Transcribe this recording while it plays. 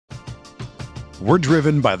We're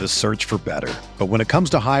driven by the search for better. But when it comes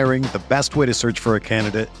to hiring, the best way to search for a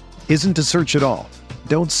candidate isn't to search at all.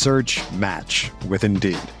 Don't search, match with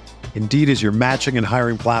Indeed. Indeed is your matching and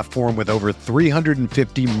hiring platform with over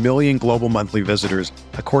 350 million global monthly visitors,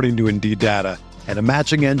 according to Indeed data, and a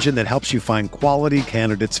matching engine that helps you find quality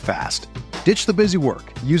candidates fast. Ditch the busy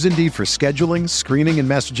work. Use Indeed for scheduling, screening, and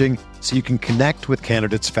messaging so you can connect with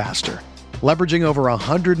candidates faster. Leveraging over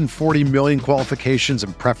 140 million qualifications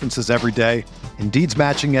and preferences every day, Indeed's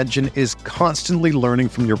matching engine is constantly learning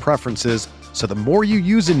from your preferences, so the more you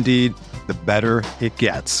use Indeed, the better it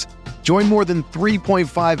gets. Join more than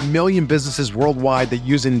 3.5 million businesses worldwide that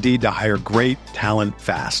use Indeed to hire great talent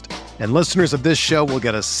fast. And listeners of this show will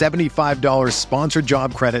get a $75 sponsored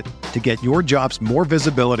job credit to get your jobs more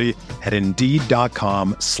visibility at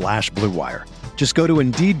Indeed.com/Blue Wire. Just go to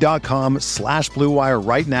Indeed.com/Blue Wire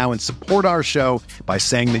right now and support our show by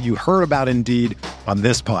saying that you heard about Indeed on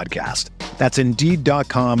this podcast. That's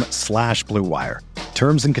Indeed.com/Blue Wire.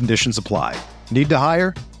 Terms and conditions apply. Need to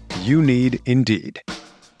hire? You need Indeed.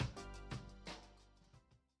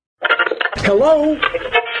 Hello?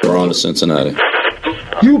 We're on to Cincinnati.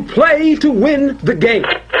 You play to win the game.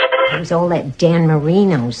 It was all that Dan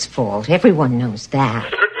Marino's fault. Everyone knows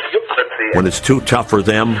that. When it's too tough for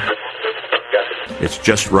them, it's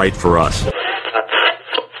just right for us.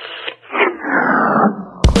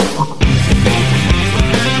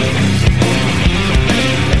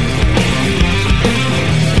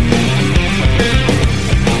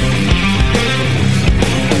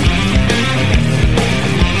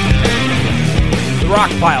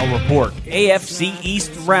 Rockpile Report, AFC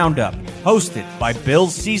East Roundup, hosted by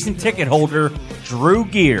Bills season ticket holder Drew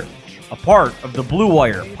Gear, a part of the Blue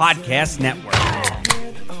Wire Podcast Network.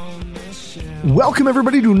 Welcome,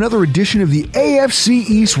 everybody, to another edition of the AFC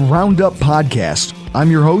East Roundup Podcast.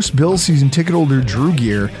 I'm your host, Bills season ticket holder Drew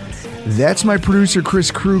Gear. That's my producer, Chris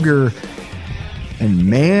Kruger. And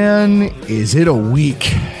man, is it a week.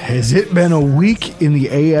 Has it been a week in the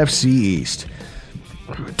AFC East?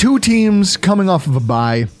 Two teams coming off of a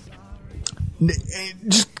bye.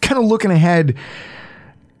 Just kind of looking ahead.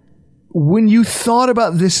 When you thought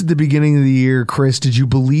about this at the beginning of the year, Chris, did you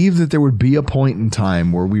believe that there would be a point in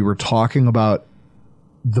time where we were talking about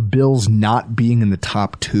the Bills not being in the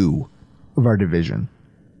top two of our division?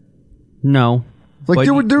 No. Like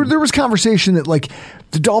there was conversation that like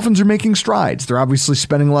the Dolphins are making strides. They're obviously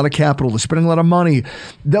spending a lot of capital. They're spending a lot of money.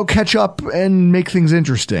 They'll catch up and make things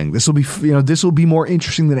interesting. This will be more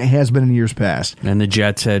interesting than it has been in years past. And the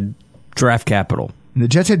Jets had draft capital. And the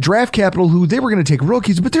Jets had draft capital who they were going to take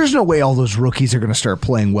rookies, but there's no way all those rookies are going to start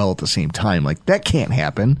playing well at the same time. Like that can't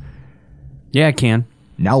happen. Yeah, it can.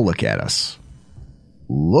 Now look at us.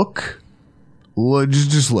 Just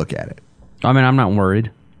look at it. I mean, I'm not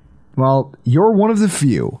worried. Well, you're one of the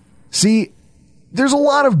few. See, there's a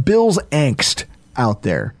lot of Bills angst out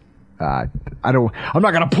there. I'm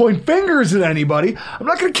not going to point fingers at anybody. I'm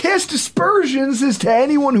not going to cast aspersions as to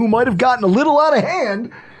anyone who might have gotten a little out of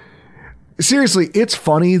hand. Seriously, it's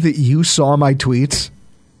funny that you saw my tweets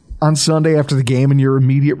on Sunday after the game and your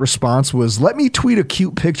immediate response was, let me tweet a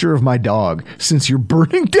cute picture of my dog since you're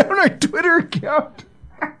burning down our Twitter account.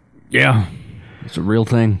 Yeah, it's a real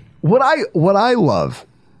thing. What I love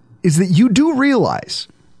is that you do realize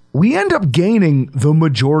we end up gaining the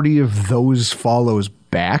majority of those follows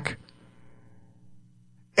back.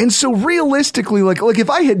 And so realistically, like if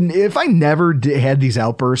I never had these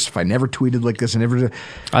outbursts, if I never tweeted like this,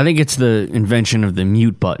 I think it's the invention of the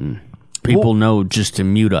mute button. People know just to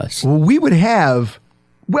mute us. Well, we would have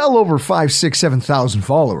well over 5,000, 6,000, 7,000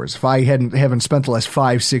 followers if I haven't spent the last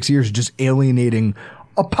 5-6 years just alienating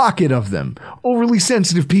a pocket of them, overly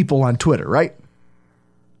sensitive people on Twitter, right?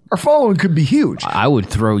 Our following could be huge. I would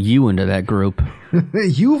throw you into that group.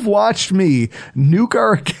 You've watched me nuke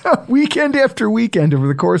our account weekend after weekend over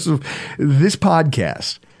the course of this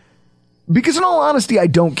podcast. Because in all honesty, I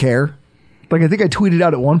don't care. Like, I think I tweeted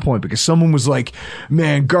out at one point because someone was like,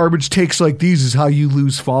 man, garbage takes like these is how you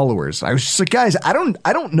lose followers. I was just like, guys, I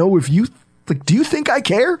don't know if you, like, do you think I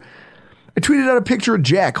care? I tweeted out a picture of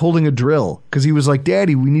Jack holding a drill because he was like,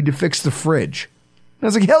 Daddy, we need to fix the fridge. And I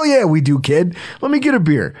was like, hell yeah, we do, kid. Let me get a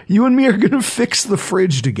beer. You and me are going to fix the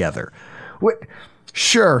fridge together.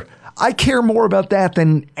 Sure, I care more about that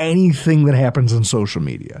than anything that happens on social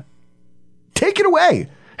media. Take it away.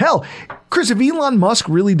 Hell, Chris, if Elon Musk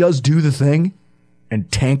really does do the thing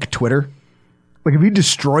and tank Twitter, like if he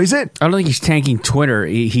destroys it. I don't think he's tanking Twitter.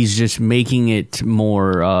 He's just making it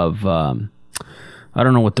more of, I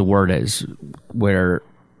don't know what the word is, where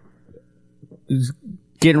he's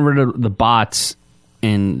getting rid of the bots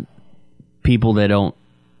and people that don't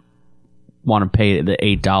want to pay the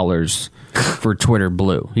 $8 for Twitter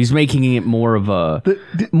Blue. He's making it more of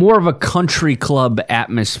a country club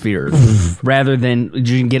atmosphere rather than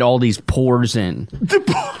you can get all these pours in.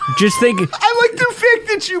 Just think. I like the fact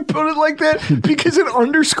that you put it like that because it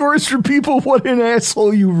underscores for people what an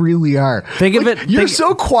asshole you really are. Think of it. You're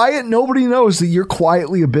so quiet, nobody knows that you're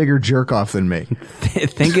quietly a bigger jerk off than me.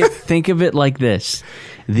 Think of it like this.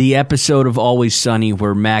 The episode of Always Sunny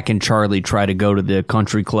where Mac and Charlie try to go to the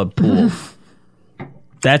country club pool.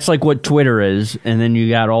 That's like what Twitter is, and then you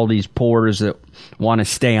got all these porters that want to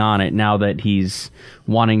stay on it now that he's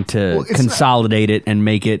wanting to consolidate it and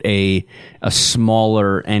make it a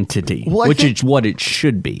smaller entity, which is what it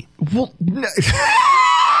should be. Well, this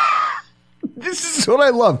is what I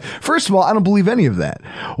love. First of all, I don't believe any of that.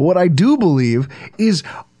 What I do believe is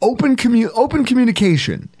open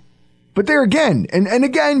communication. But there again, and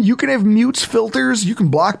again, you can have mutes, filters, you can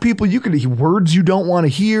block people, you can words you don't want to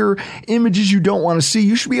hear, images you don't want to see.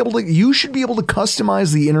 You should be able to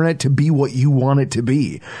customize the internet to be what you want it to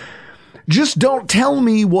be. Just don't tell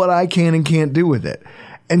me what I can and can't do with it.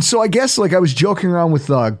 And so I guess like I was joking around with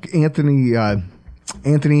Anthony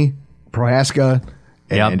Prohaska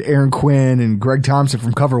and Aaron Quinn and Greg Thompson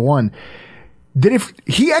from Cover One, that if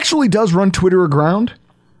he actually does run Twitter aground,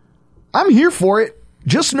 I'm here for it.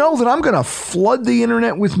 Just know that I'm going to flood the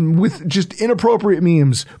internet with just inappropriate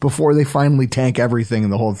memes before they finally tank everything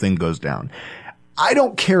and the whole thing goes down. I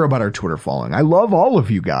don't care about our Twitter following. I love all of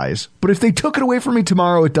you guys, but if they took it away from me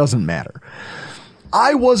tomorrow, it doesn't matter.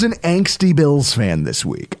 I was an angsty Bills fan this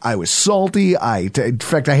week. I was salty. In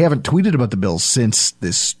fact, I haven't tweeted about the Bills since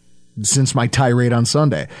my tirade on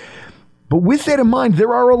Sunday. But with that in mind,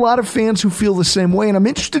 there are a lot of fans who feel the same way, and I'm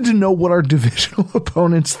interested to know what our divisional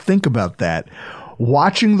opponents think about that.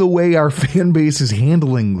 Watching the way our fan base is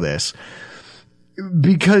handling this,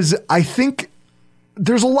 because I think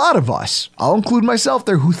there's a lot of us, I'll include myself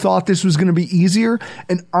there, who thought this was going to be easier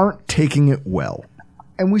and aren't taking it well.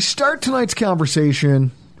 And we start tonight's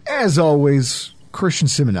conversation, as always, Christian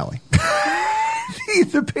Simonelli.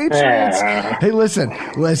 The Patriots. Hey,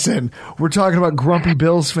 listen. We're talking about grumpy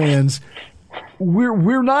Bills fans.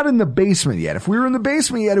 We're not in the basement yet. If we were in the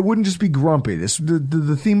basement yet, it wouldn't just be grumpy.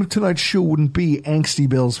 The theme of tonight's show wouldn't be angsty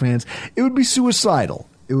Bills fans. It would be suicidal.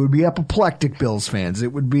 It would be apoplectic Bills fans.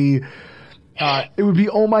 It would be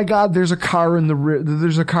oh my God, there's a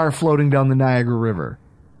car floating down the Niagara River.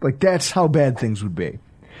 Like that's how bad things would be.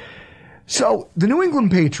 So the New England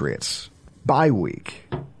Patriots bye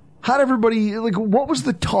week. How'd everybody what was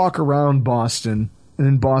the talk around Boston and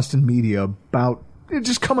in Boston media about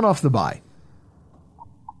just coming off the bye?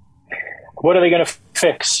 What are they going to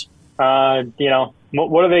fix? What are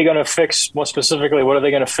they going to fix? More specifically, what are they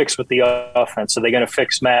going to fix with the offense? Are they going to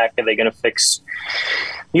fix Mac? Are they going to fix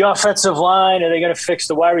the offensive line? Are they going to fix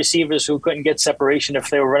the wide receivers who couldn't get separation if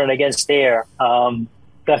they were running against air?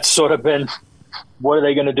 That's sort of been what are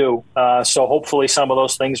they going to do? So hopefully some of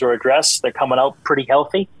those things are addressed. They're coming out pretty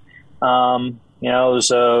healthy. It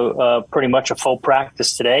was pretty much a full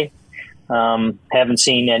practice today. Haven't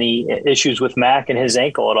seen any issues with Mac and his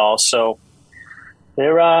ankle at all. So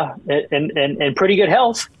they're in pretty good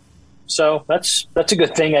health. So that's a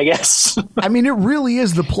good thing, I guess. I mean, it really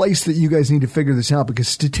is the place that you guys need to figure this out because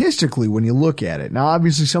statistically, when you look at it, now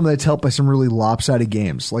obviously some of that's helped by some really lopsided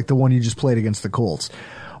games, like the one you just played against the Colts.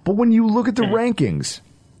 But when you look at the rankings,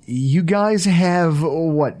 you guys have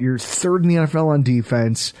you're third in the NFL on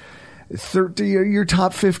defense. You're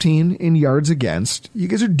top 15 in yards against. You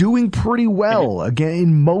guys are doing pretty well. Again,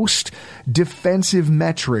 in most defensive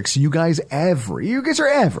metrics, you guys are average.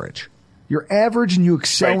 You're average and you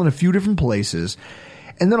excel in a few different places.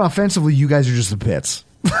 And then offensively, you guys are just the pits.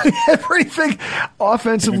 Everything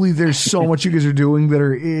offensively, there's so much you guys are doing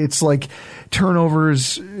it's like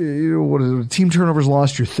turnovers. Team turnovers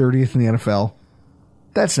lost, you're 30th in the NFL.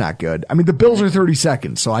 That's not good. I mean, the Bills are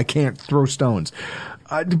 32nd, so I can't throw stones.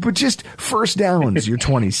 But just first downs, you're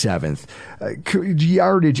 27th.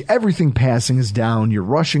 Yardage, everything passing is down. Your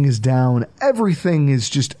rushing is down. Everything is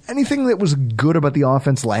just anything that was good about the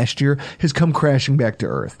offense last year has come crashing back to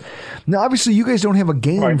earth. Now, obviously, you guys don't have a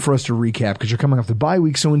game for us to recap because you're coming off the bye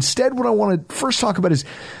week. So instead, what I want to first talk about is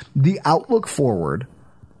the outlook forward.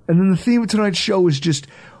 And then the theme of tonight's show is just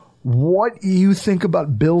what you think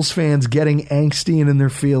about Bills fans getting angsty and in their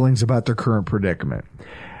feelings about their current predicament.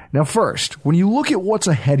 Now, first, when you look at what's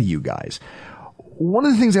ahead of you guys, one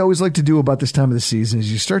of the things I always like to do about this time of the season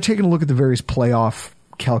is you start taking a look at the various playoff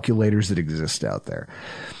calculators that exist out there.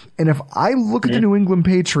 And if I look at the New England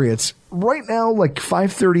Patriots, right now,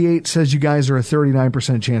 538 says you guys are a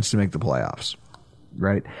 39% chance to make the playoffs.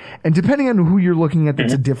 right? And depending on who you're looking at,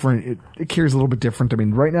 that's a different. It carries a little bit different. I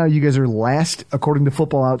mean, right now you guys are last according to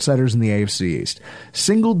Football Outsiders in the AFC East,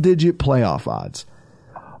 single-digit playoff odds.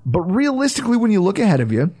 But realistically, when you look ahead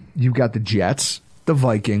of you, you've got the Jets, the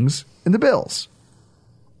Vikings, and the Bills.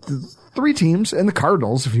 The 3 teams, and the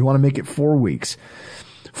Cardinals, if you want to make it 4 weeks.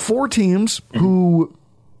 4 teams who,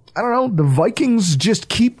 I don't know, the Vikings just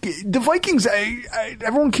keep... The Vikings,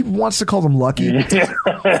 everyone wants to call them lucky.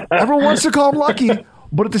 Everyone wants to call them lucky,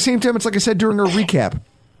 but at the same time, it's like I said during our recap.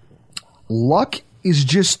 Luck is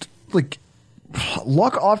just, like...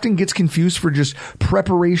 Luck often gets confused for just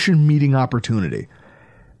preparation meeting opportunity.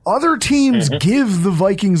 Other teams give the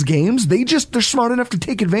Vikings games. They're smart enough to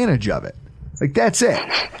take advantage of it. Like, that's it.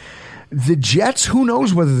 The Jets, who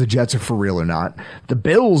knows whether the Jets are for real or not. The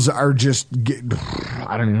Bills are just,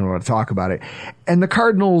 I don't even know what to talk about it. And the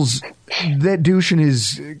Cardinals, that douche in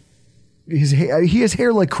he has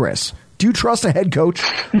hair like Chris. Do you trust a head coach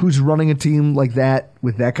who's running a team like that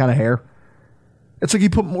with that kind of hair? It's like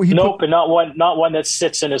and not one that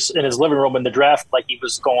sits in his living room in the draft like he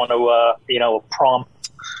was going to a prom.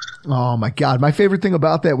 Oh my God! My favorite thing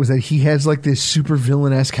about that was that he has like this super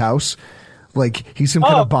villain-esque house, like he's some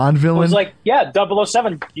kind of Bond villain. It was like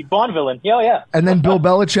 007 Bond villain. Yeah. And then Bill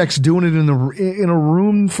Belichick's doing it in a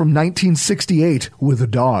room from 1968 with a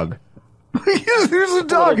dog. There's a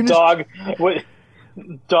dog.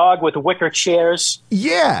 Dog with wicker chairs.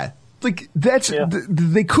 Yeah. Like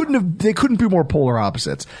they couldn't be more polar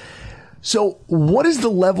opposites. So what is the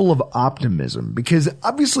level of optimism? Because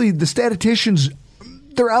obviously the statisticians,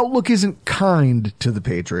 their outlook isn't kind to the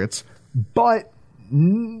Patriots, but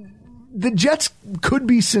the Jets could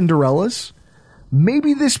be Cinderellas.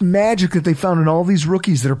 Maybe this magic that they found in all these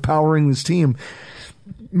rookies that are powering this team,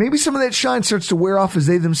 maybe some of that shine starts to wear off as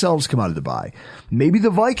they themselves come out of the bye. Maybe the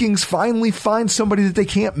Vikings finally find somebody that they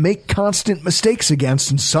can't make constant mistakes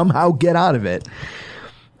against and somehow get out of it.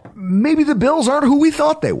 Maybe the Bills aren't who we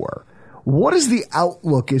thought they were. What is the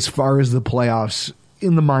outlook as far as the playoffs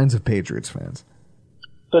in the minds of Patriots fans?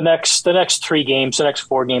 The next 3 games, the next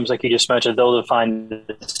 4 games, like you just mentioned, they'll define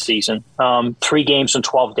the season. 3 games in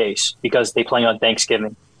 12 days because they play on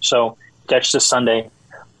Thanksgiving. So that's just Sunday,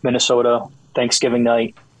 Minnesota, Thanksgiving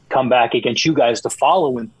night, come back against you guys the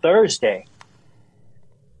following Thursday.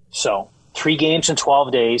 So 3 games in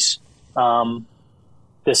 12 days.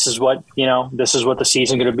 This is what the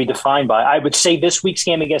season going to be defined by. I would say this week's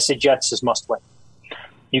game against the Jets is must win.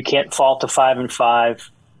 You can't fall to 5-5.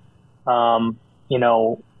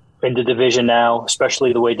 In the division now,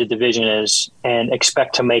 especially the way the division is, and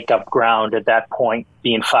expect to make up ground at that point,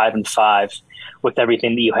 being 5-5 with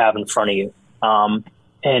everything that you have in front of you.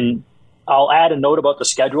 And I'll add a note about the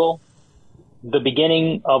schedule. The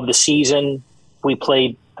beginning of the season,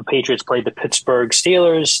 the Patriots played the Pittsburgh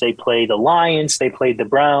Steelers, they played the Lions, they played the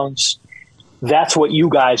Browns. That's what you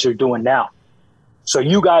guys are doing now. So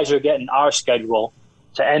you guys are getting our schedule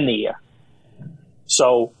to end the year.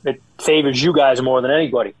 So it favors you guys more than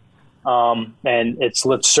anybody. And it's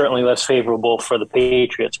certainly less favorable for the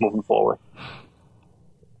Patriots moving forward.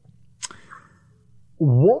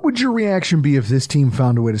 What would your reaction be if this team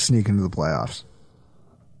found a way to sneak into the playoffs?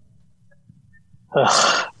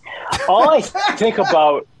 All I think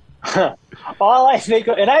of,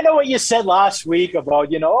 and I know what you said last week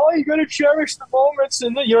about, you got to cherish the moments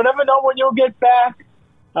and you'll never know when you'll get back.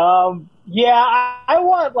 I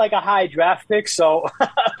want like a high draft pick, so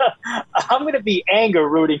I'm going to be anger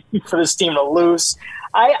rooting for this team to lose.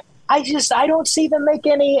 I don't see them make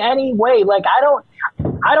any way. Like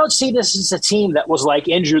I don't see this as a team that was like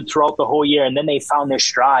injured throughout the whole year and then they found their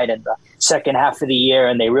stride in the second half of the year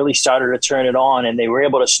and they really started to turn it on and they were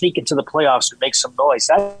able to sneak into the playoffs and make some noise.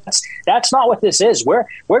 That's not what this is. We're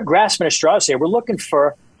grasping at straws here. We're looking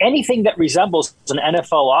for anything that resembles an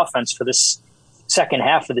NFL offense for this second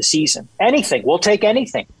half of the season. Anything. We'll take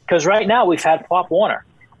anything. Because right now we've had Pop Warner.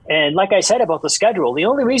 And like I said about the schedule, the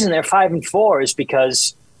only reason they're 5-4 is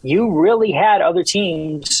because you really had other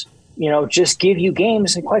teams, just give you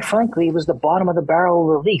games. And quite frankly, it was the bottom of the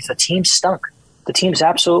barrel of the league. The team stunk. The team's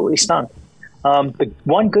absolutely stunk. The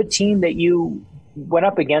one good team that you went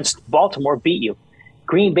up against, Baltimore, beat you.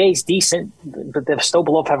 Green Bay's decent, but they're still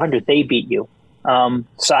below 500. They beat you.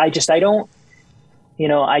 So I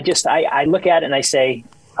look at it and I say,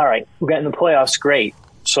 all right, we're getting the playoffs, great.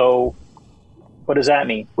 So what does that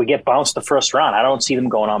mean? We get bounced the first round. I don't see them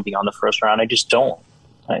going on beyond the first round. I just don't.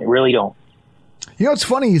 I really don't. It's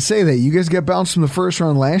funny you say that. You guys got bounced from the first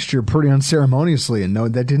round last year pretty unceremoniously, and no,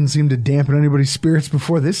 that didn't seem to dampen anybody's spirits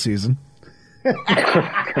before this season.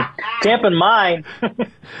 Dampen mine.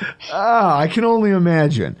 I can only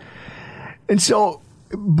imagine. And so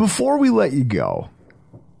before we let you go,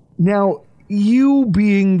 Now, you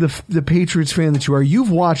being the Patriots fan that you are,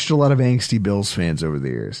 you've watched a lot of angsty Bills fans over the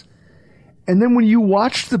years. And then when you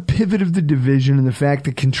watched the pivot of the division and the fact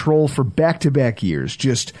that control for back-to-back years,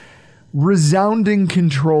 just resounding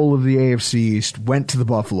control of the AFC East went to the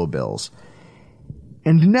Buffalo Bills.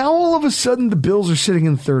 And now all of a sudden the Bills are sitting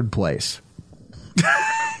in third place.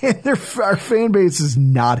 And our fan base is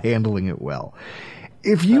not handling it well.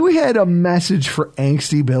 If you had a message for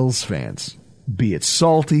angsty Bills fans, be it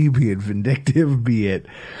salty, be it vindictive, be it,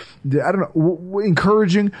 I don't know,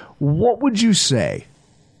 encouraging, what would you say?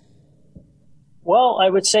 Well, I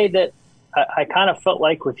would say that I kind of felt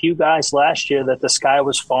like with you guys last year that the sky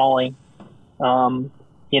was falling.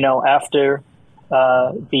 After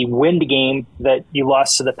the wind game that you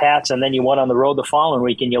lost to the Pats and then you went on the road the following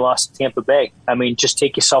week and you lost to Tampa Bay. I mean, just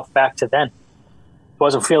take yourself back to then.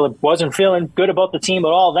 Wasn't feeling good about the team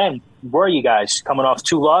at all then, were you guys, coming off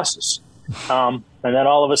 2 losses? And then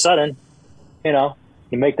all of a sudden,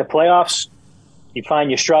 you make the playoffs, you find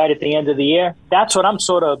your stride at the end of the year. That's what I'm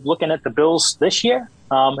sort of looking at the Bills this year.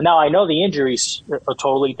 Now, I know the injuries are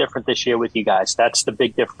totally different this year with you guys. That's the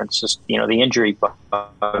big difference. Just, the injury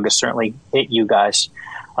bug has certainly hit you guys.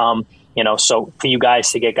 So for you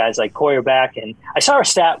guys to get guys like Poyer back, and I saw a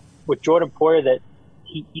stat with Jordan Poyer that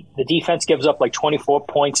the defense gives up like 24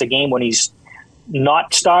 points a game when he's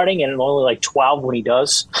not starting, and only like 12 when he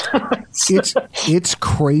does. It's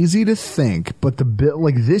crazy to think, but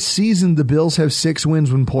this season the Bills have 6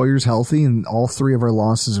 wins when Poyer's healthy, and all 3 of our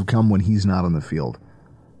losses have come when he's not on the field.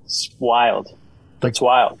 It's wild. It's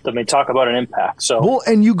wild. I mean, talk about an impact. So,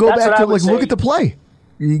 and you go back to look at the play.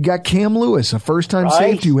 You got Cam Lewis, a first-time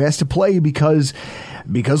safety who has to play because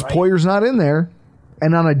Poyer's not in there,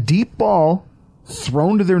 and on a deep ball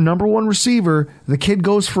thrown to their number 1 receiver, the kid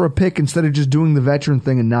goes for a pick instead of just doing the veteran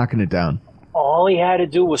thing and knocking it down. All he had to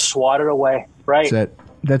do was swat it away. Right.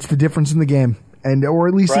 That's the difference in the game, or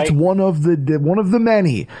at least it's one of the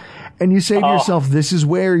many. And you say to yourself, this is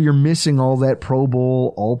where you're missing all that Pro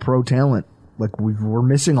Bowl, All-Pro talent. Like we're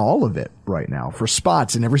missing all of it right now for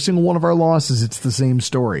spots, and every single one of our losses, it's the same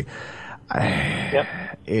story. Yep.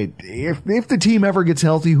 If the team ever gets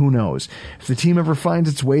healthy, who knows? If the team ever finds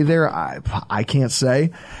its way there, I can't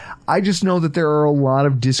say. I just know that there are a lot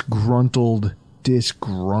of disgruntled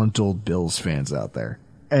Bills fans out there.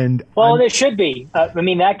 And there should be.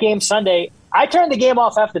 That game Sunday, I turned the game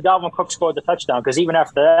off after Dalvin Cook scored the touchdown, because even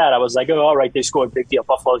after that, I was like, oh, all right, they scored, big deal.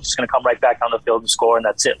 Buffalo's just going to come right back on the field and score, and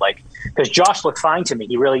that's it. Because Josh looked fine to me.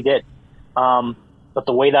 He really did. But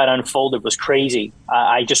the way that unfolded was crazy.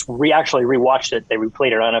 I just actually rewatched it. They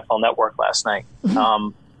replayed it on NFL Network last night.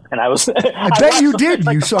 And I was... I bet you did,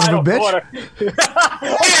 you son of a bitch.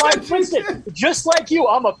 I missed it. Just like you,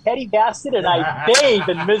 I'm a petty bastard, and I bathe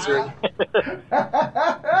in misery.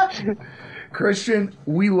 Christian,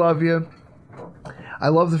 we love you. I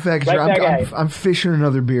love the fact that I'm fishing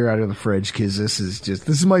another beer out of the fridge, because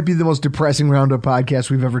this might be the most depressing RoundUp podcast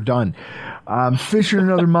we've ever done. I'm fishing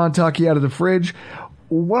another Montucky out of the fridge.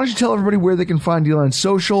 Why don't you tell everybody where they can find you on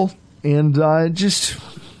social? And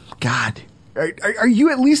God, are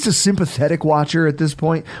you at least a sympathetic watcher at this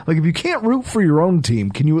point? Like, if you can't root for your own team,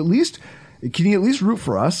 can you at least root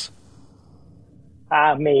for us?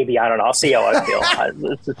 Maybe. I don't know. I'll see how I feel.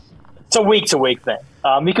 It's a week-to-week thing.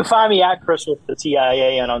 You can find me at Chris with the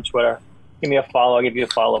TIAN on Twitter. Give me a follow. I'll give you a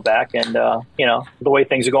follow back. And, the way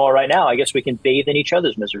things are going right now, I guess we can bathe in each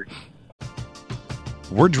other's misery.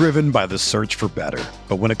 We're driven by the search for better.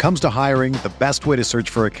 But when it comes to hiring, the best way to search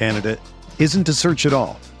for a candidate isn't to search at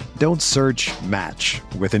all. Don't search, match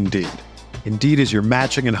with Indeed. Indeed is your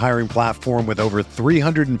matching and hiring platform with over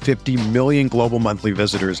 350 million global monthly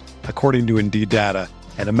visitors, according to Indeed data,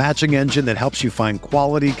 and a matching engine that helps you find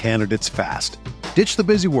quality candidates fast. Ditch the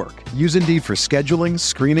busy work. Use Indeed for scheduling,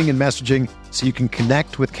 screening, and messaging so you can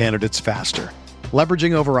connect with candidates faster.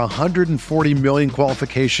 Leveraging over 140 million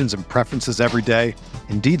qualifications and preferences every day,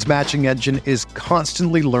 Indeed's matching engine is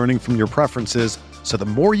constantly learning from your preferences, so the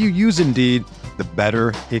more you use Indeed, the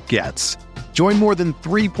better it gets. Join more than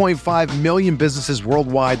 3.5 million businesses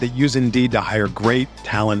worldwide that use Indeed to hire great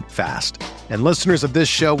talent fast. And listeners of this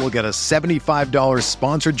show will get a $75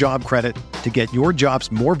 sponsored job credit to get your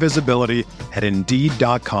jobs more visibility at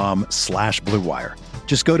Indeed.com/Blue Wire.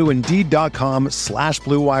 Just go to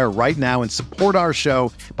Indeed.com/Blue Wire right now and support our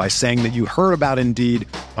show by saying that you heard about Indeed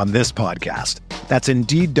on this podcast. That's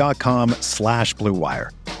Indeed.com/Blue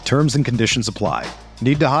Wire. Terms and conditions apply.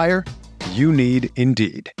 Need to hire? You need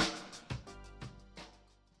Indeed.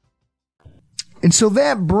 And so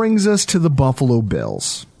that brings us to the Buffalo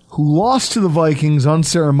Bills, who lost to the Vikings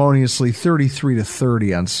unceremoniously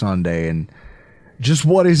 33-30 on Sunday. And just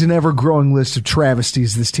what is an ever-growing list of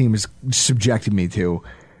travesties this team is subjecting me to.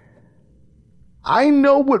 I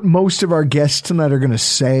know what most of our guests tonight are going to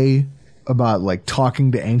say about, like,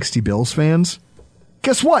 talking to angsty Bills fans.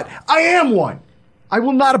 Guess what? I am one. I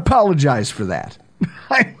will not apologize for that.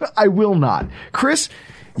 I will not. Chris,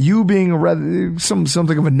 you being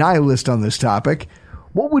something of a nihilist on this topic,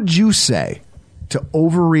 what would you say to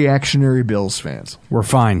overreactionary Bills fans? We're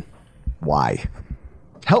fine. Why?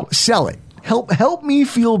 Help sell it. Help me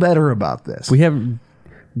feel better about this. We have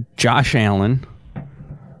Josh Allen.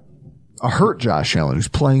 A hurt Josh Allen who's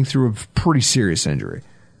playing through a pretty serious injury.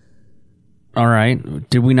 All right.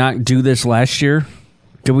 Did we not do this last year?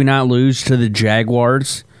 Did we not lose to the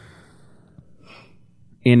Jaguars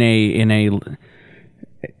in a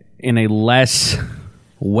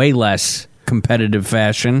way less competitive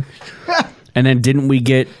fashion? And then didn't we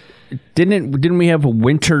have a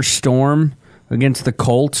winter storm against the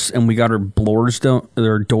Colts and we got our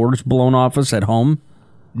doors blown off us at home?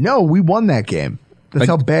 No, we won that game. That's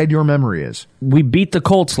how bad your memory is. We beat the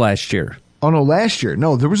Colts last year. Oh, no, last year.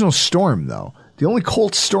 No, there was no storm, though. The only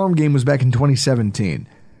Colts storm game was back in 2017.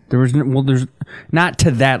 There's not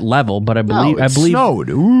to that level, but I believe it snowed.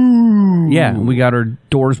 Ooh. Yeah, we got our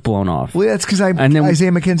doors blown off. Well, that's because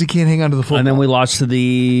Isaiah McKenzie can't hang on to the football. And then we lost to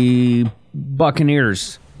the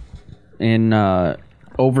Buccaneers in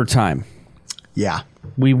overtime. Yeah.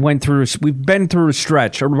 We've been through a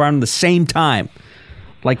stretch around the same time,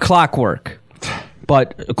 like clockwork.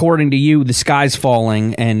 But according to you, the sky's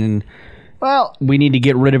falling, and we need to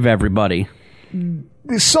get rid of everybody.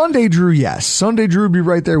 Sunday Drew, yes. Sunday Drew would be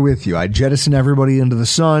right there with you. I'd jettison everybody into the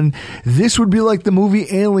sun. This would be like the movie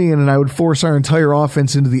Alien, and I would force our entire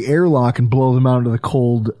offense into the airlock and blow them out into the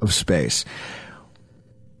cold of space.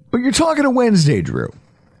 But you're talking to Wednesday Drew.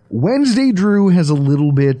 Wednesday Drew has a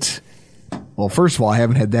little bit... Well, first of all, I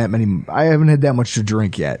haven't had that much to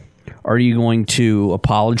drink yet. Are you going to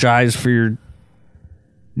apologize for your...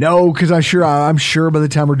 No, because I'm sure by the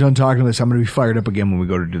time we're done talking this, I'm going to be fired up again when we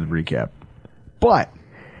go to do the recap. But,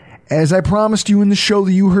 as I promised you in the show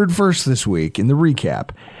that you heard first this week, in the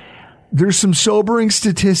recap, there's some sobering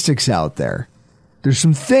statistics out there. There's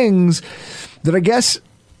some things that I guess,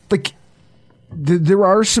 like, there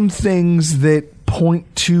are some things that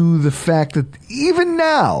point to the fact that even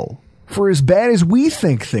now, for as bad as we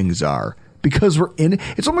think things are, because we're in it,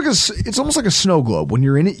 it's almost like a snow globe. When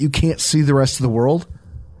you're in it, you can't see the rest of the world.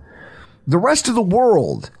 The rest of the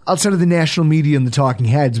world, outside of the national media and the talking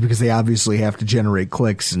heads, because they obviously have to generate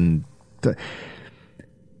clicks and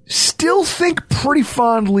still think pretty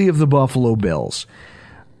fondly of the Buffalo Bills.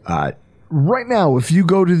 Right now, if you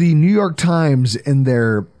go to the New York Times and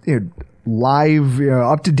their live,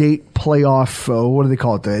 up-to-date playoff, what do they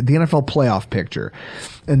call it? The NFL playoff picture.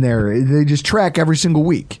 And they just track every single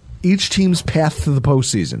week each team's path to the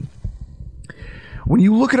postseason. When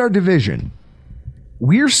you look at our division,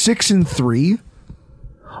 we're 6-3,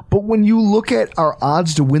 but when you look at our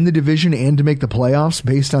odds to win the division and to make the playoffs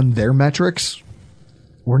based on their metrics,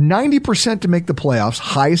 we're 90% to make the playoffs,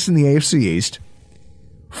 highest in the AFC East,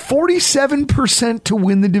 47% to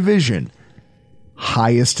win the division,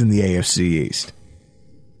 highest in the AFC East.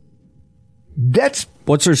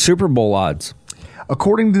 What's our Super Bowl odds?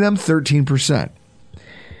 According to them, 13%.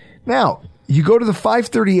 Now, you go to the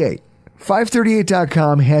 538.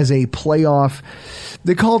 538.com has a playoff,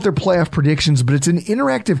 they call it their playoff predictions, but it's an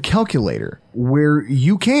interactive calculator where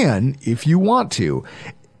you can, if you want to,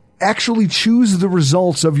 actually choose the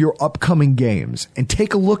results of your upcoming games and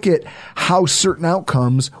take a look at how certain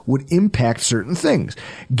outcomes would impact certain things.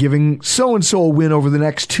 Giving so-and-so a win over the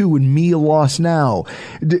next two and me a loss now.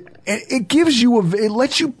 It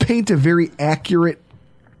lets you paint a very accurate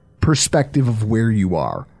perspective of where you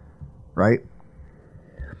are, right?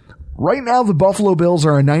 Right now, the Buffalo Bills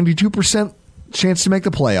are a 92% chance to make the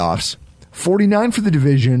playoffs, 49% for the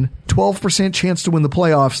division, 12% chance to win the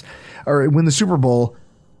playoffs or win the Super Bowl,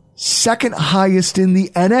 second highest in the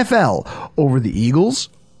NFL over the Eagles,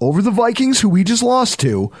 over the Vikings, who we just lost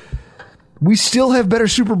to. We still have better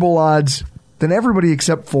Super Bowl odds than everybody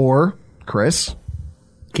except for, Chris,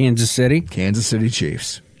 Kansas City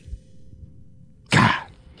Chiefs. God.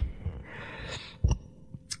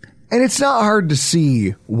 And it's not hard to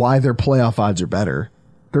see why their playoff odds are better.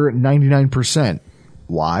 They're at 99%.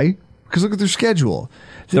 Why? Because look at their schedule.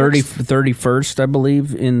 31st, I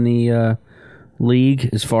believe, in the league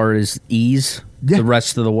as far as ease the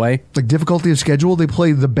rest of the way. Like difficulty of schedule, they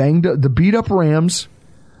play the beat-up Rams,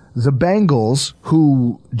 the Bengals,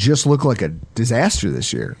 who just look like a disaster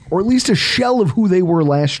this year, or at least a shell of who they were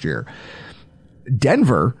last year.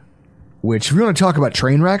 Denver, which if you want to talk about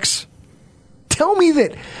train wrecks, tell me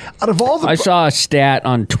that out of all the... I saw a stat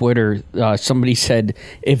on Twitter. Somebody said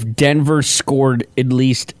if Denver scored at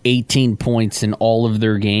least 18 points in all of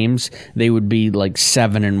their games, they would be like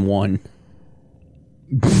 7-1.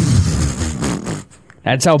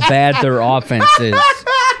 That's how bad their offense is.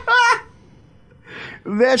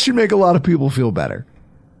 That should make a lot of people feel better.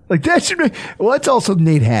 Like, that should make... Well, that's also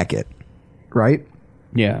Nate Hackett, right?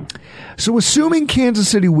 Yeah. So assuming Kansas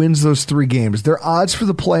City wins those 3 games, their odds for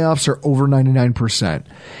the playoffs are over 99%.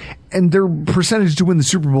 And their percentage to win the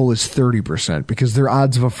Super Bowl is 30% because their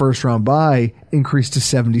odds of a first-round bye increased to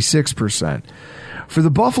 76%. For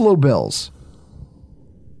the Buffalo Bills,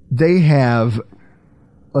 they have,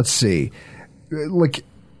 let's see, like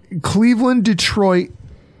Cleveland, Detroit,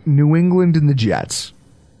 New England, and the Jets.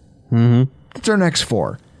 Mm-hmm. That's our next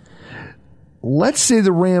 4. Let's say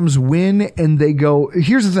the Rams win and they go...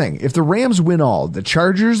 Here's the thing. If the Rams win all, the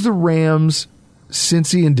Chargers, the Rams,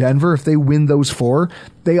 Cincy, and Denver, if they win those 4,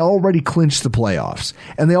 they already clinched the playoffs.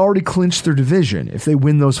 And they already clinched their division if they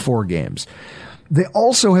win those 4 games. They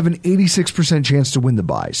also have an 86% chance to win the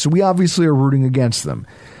bye. So we obviously are rooting against them.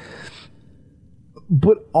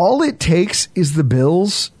 But all it takes is the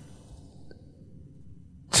Bills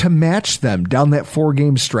to match them down that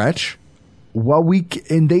 4-game stretch.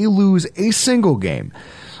 And they lose a single game.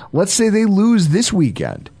 Let's say they lose this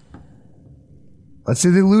weekend. Let's say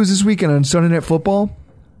they lose this weekend on Sunday Night Football.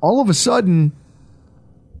 All of a sudden,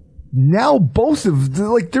 now both of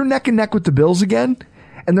they're neck and neck with the Bills again,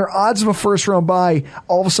 and their odds of a first round bye,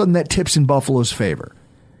 all of a sudden that tips in Buffalo's favor.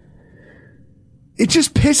 It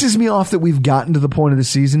just pisses me off that we've gotten to the point of the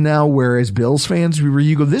season now where, as Bills fans,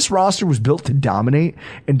 you go, this roster was built to dominate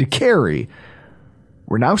and to carry.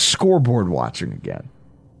 We're now scoreboard watching again.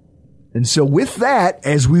 And so with that,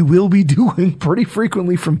 as we will be doing pretty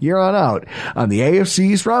frequently from here on out on the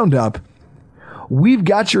AFC East Roundup, we've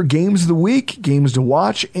got your games of the week, games to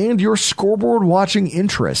watch, and your scoreboard watching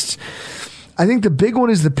interests. I think the big one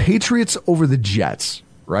is the Patriots over the Jets,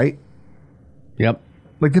 right? Yep.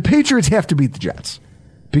 Like, the Patriots have to beat the Jets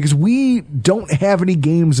because we don't have any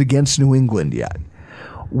games against New England yet.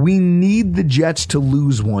 We need the Jets to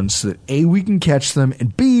lose one so that A, we can catch them,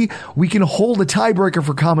 and B, we can hold a tiebreaker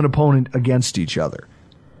for common opponent against each other.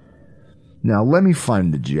 Now, let me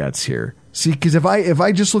find the Jets here. See, because if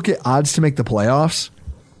I just look at odds to make the playoffs,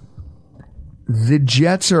 the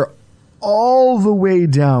Jets are all the way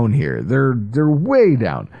down here. They're way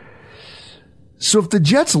down. So if the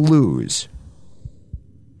Jets lose,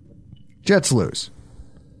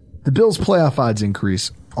 the Bills' playoff odds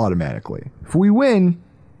increase automatically. If we win,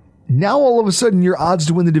 now all of a sudden your odds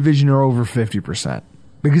to win the division are over 50%.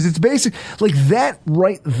 Because it's basic, like that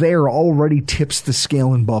right there already tips the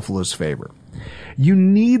scale in Buffalo's favor. You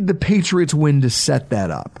need the Patriots win to set that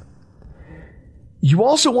up. You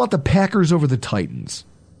also want the Packers over the Titans.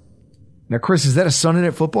 Now, Chris, is that a Sunday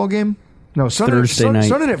Night Football game? No, Thursday night.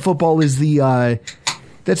 Sunday Night Football is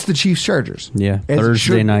that's the Chiefs Chargers. Yeah,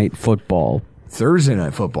 Thursday Night Football. Thursday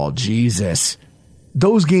Night Football, Jesus.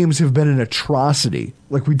 Those games have been an atrocity,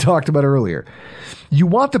 like we talked about earlier. You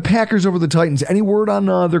want the Packers over the Titans. Any word on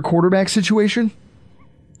their quarterback situation?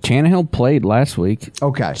 Tannehill played last week.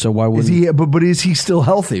 Okay. So why wouldn't he? But is he still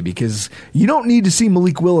healthy? Because you don't need to see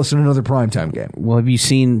Malik Willis in another primetime game. Well, have you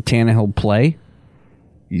seen Tannehill play?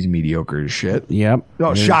 He's mediocre as shit. Yep.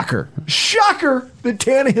 Oh, shocker. Shocker that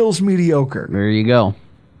Tannehill's mediocre. There you go.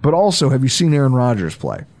 But also, have you seen Aaron Rodgers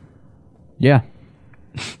play? Yeah.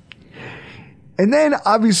 And then,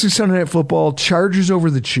 obviously, Sunday Night Football, Chargers over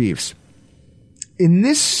the Chiefs. In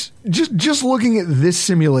this, just looking at this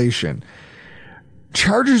simulation,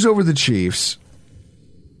 Chargers over the Chiefs,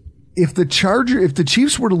 if the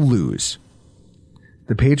Chiefs were to lose,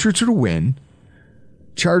 the Patriots were to win,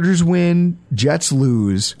 Chargers win, Jets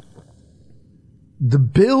lose, the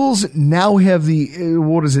Bills now have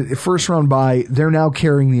the, first round bye, they're now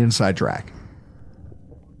carrying the inside track.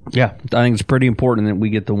 Yeah, I think it's pretty important that we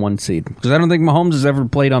get the 1 seed. Because I don't think Mahomes has ever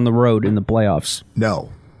played on the road in the playoffs. No,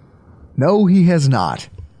 he has not.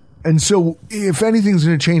 And so, if anything's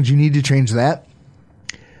going to change, you need to change that.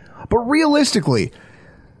 But realistically,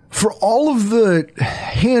 for all of the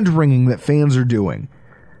hand-wringing that fans are doing,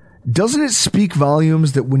 doesn't it speak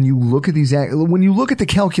volumes that when you look at the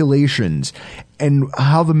calculations and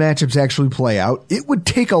how the matchups actually play out, it would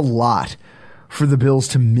take a lot for the Bills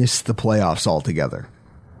to miss the playoffs altogether?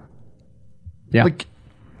 Yeah. Like,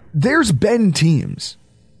 there's been teams,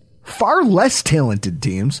 far less talented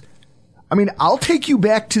teams. I mean, I'll take you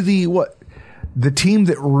back to the team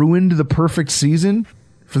that ruined the perfect season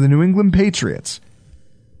for the New England Patriots,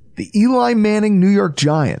 the Eli Manning New York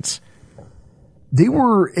Giants. They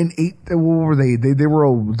were an 8. What were they? They were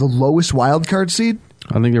the lowest wild card seed.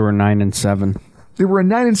 I think they were 9-7. They were a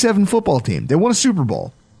 9-7 football team. They won a Super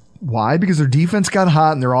Bowl. Why? Because their defense got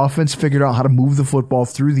hot and their offense figured out how to move the football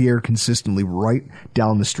through the air consistently right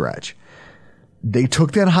down the stretch. They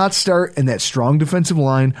took that hot start and that strong defensive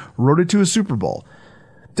line, rode it to a Super Bowl.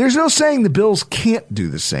 There's no saying the Bills can't do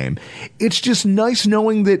the same. It's just nice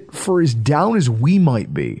knowing that for as down as we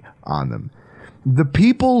might be on them, the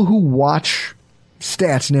people who watch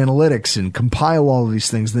stats and analytics and compile all of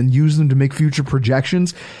these things, then use them to make future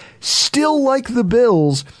projections, still like the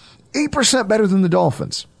Bills 8% better than the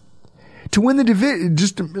Dolphins. To win the division,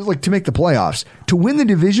 just to make the playoffs, to win the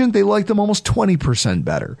division, they like them almost 20%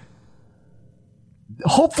 better.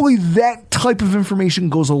 Hopefully that type of information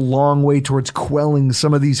goes a long way towards quelling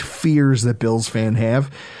some of these fears that Bills fans have,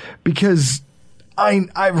 because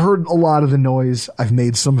I've heard a lot of the noise. I've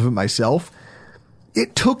made some of it myself.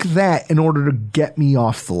 It took that in order to get me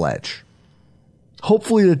off the ledge.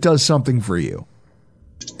 Hopefully that does something for you.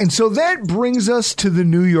 And so that brings us to the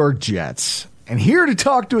New York Jets. And here to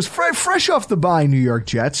talk to us, fresh off the bye, New York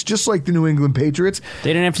Jets, just like the New England Patriots.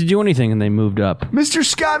 They didn't have to do anything, and they moved up. Mr.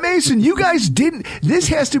 Scott Mason, you guys didn't. This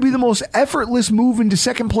has to be the most effortless move into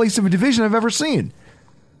second place of a division I've ever seen.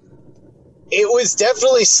 It was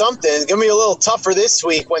definitely something. It's going to be a little tougher this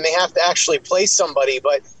week when they have to actually play somebody,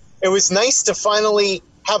 but it was nice to finally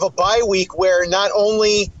have a bye week where not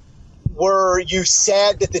only were you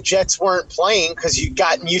sad that the Jets weren't playing because you'd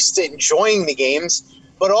gotten used to enjoying the games,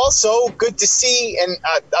 but also good to see, and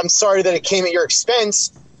I'm sorry that it came at your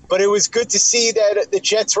expense, but it was good to see that the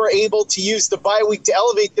Jets were able to use the bye week to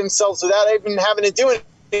elevate themselves without even having to do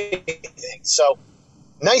anything. So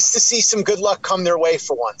nice to see some good luck come their way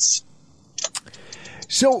for once.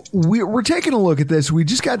 So we're taking a look at this. We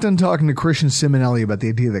just got done talking to Christian Simonelli about the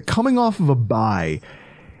idea that coming off of a bye,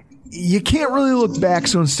 you can't really look back,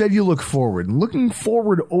 so instead you look forward. And looking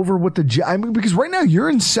forward over what because right now you're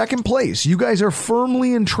in second place. You guys are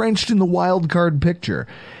firmly entrenched in the wild card picture.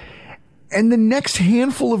 And the next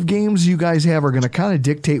handful of games you guys have are going to kind of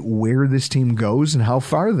dictate where this team goes and how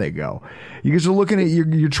far they go. You guys are looking at,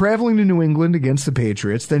 you're traveling to New England against the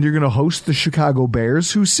Patriots. Then you're going to host the Chicago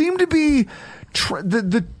Bears, who seem to be,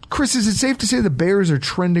 Chris, is it safe to say the Bears are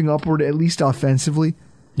trending upward, at least offensively?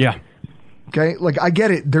 Yeah. Okay, like I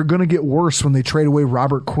get it. They're going to get worse when they trade away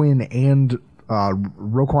Robert Quinn and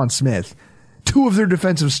Roquan Smith, two of their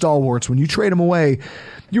defensive stalwarts. When you trade them away,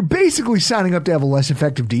 you're basically signing up to have a less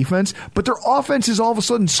effective defense, but their offense is all of a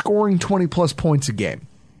sudden scoring 20-plus points a game.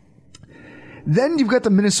 Then you've got the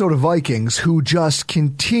Minnesota Vikings, who just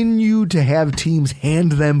continue to have teams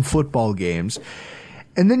hand them football games.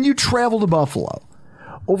 And then you travel to Buffalo.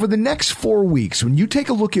 Over the next 4 weeks, when you take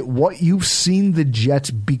a look at what you've seen the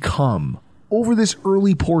Jets become over this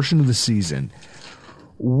early portion of the season,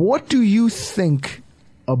 what do you think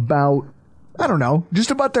about, I don't know,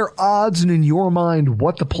 just about their odds and in your mind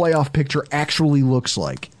what the playoff picture actually looks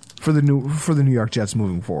like for the New York Jets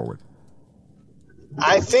moving forward?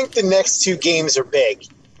 I think the next two games are big.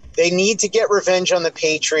 They need to get revenge on the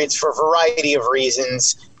Patriots for a variety of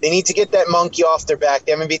reasons. They need to get that monkey off their back.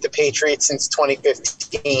 They haven't beat the Patriots since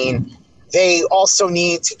 2015. They also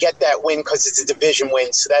need to get that win because it's a division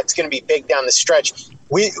win, so that's going to be big down the stretch.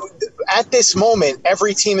 At this moment,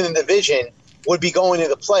 every team in the division would be going to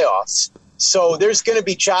the playoffs. So there's going to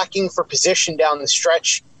be jockeying for position down the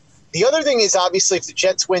stretch. The other thing is, obviously, if the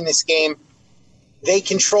Jets win this game, they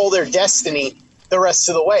control their destiny the rest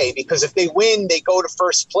of the way, because if they win, they go to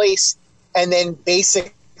first place, and then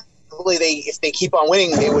basically if they keep on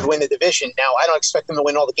winning, they would win the division. Now, I don't expect them to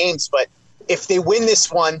win all the games, but if they win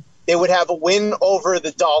this one, they would have a win over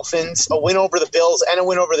the Dolphins, a win over the Bills, and a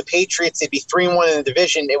win over the Patriots. They'd be 3-1 in the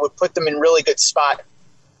division. It would put them in really good spot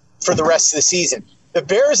for the rest of the season. The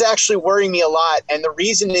Bears actually worry me a lot, and the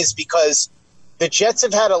reason is because the Jets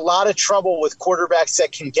have had a lot of trouble with quarterbacks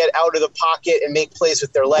that can get out of the pocket and make plays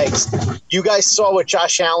with their legs. You guys saw what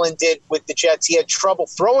Josh Allen did with the Jets. He had trouble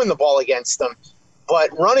throwing the ball against them,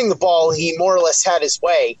 but running the ball, he more or less had his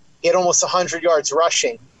way. He had almost 100 yards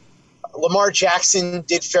rushing. Lamar Jackson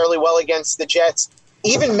did fairly well against the Jets.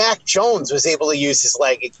 Even Mac Jones was able to use his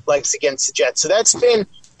legs against the Jets. So that's been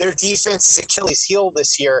their defense's Achilles heel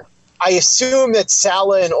this year. I assume that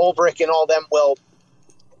Saleh and Ulbrich and all them will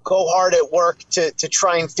go hard at work to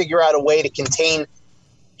try and figure out a way to contain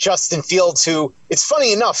Justin Fields, who, it's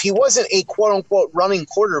funny enough, he wasn't a quote-unquote running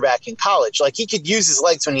quarterback in college. Like, he could use his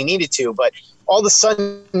legs when he needed to, but all of a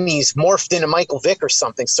sudden he's morphed into Michael Vick or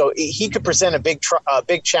something, so he could present a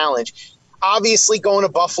big challenge. Obviously, going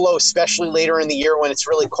to Buffalo, especially later in the year when it's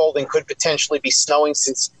really cold and could potentially be snowing,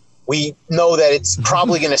 since We know that it's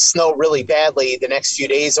probably going to snow really badly the next few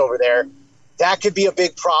days over there. That could be a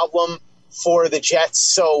big problem for the Jets.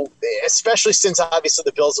 So especially since obviously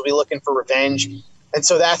the Bills will be looking for revenge. And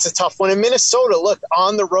so that's a tough one. In Minnesota, look,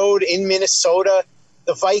 on the road in Minnesota,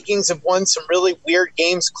 the Vikings have won some really weird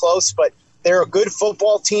games close, but they're a good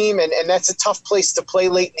football team, and that's a tough place to play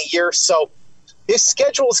late in the year. So this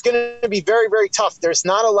schedule is going to be very, very tough. There's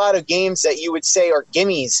not a lot of games that you would say are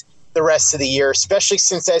gimmies the rest of the year, especially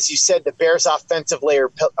since, as you said, the Bears offensively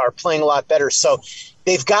are playing a lot better. So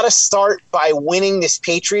they've got to start by winning this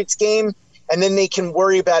Patriots game, and then they can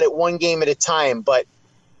worry about it one game at a time. But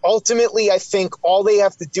ultimately, I think all they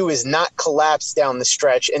have to do is not collapse down the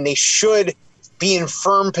stretch, and they should be in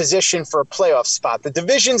firm position for a playoff spot. The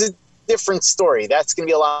division's a different story. That's going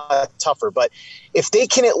to be a lot tougher. But if they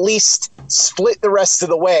can at least split the rest of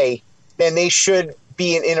the way, then they should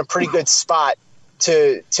be in a pretty good spot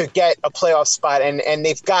to get a playoff spot. And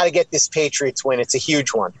they've got to get this Patriots win. It's a huge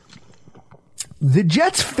one. The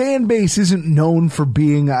Jets fan base isn't known for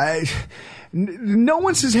being... no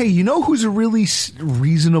one says, hey, you know who's a really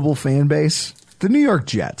reasonable fan base? The New York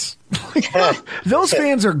Jets. Those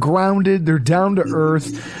fans are grounded. They're down to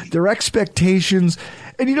earth. Their expectations.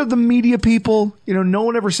 And, the media people, no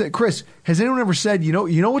one ever said, Chris, has anyone ever said, you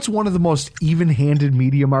know what's one of the most even-handed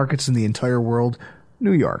media markets in the entire world?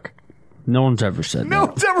 New York. No one's ever said that. No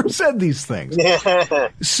one's ever said these things.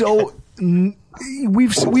 So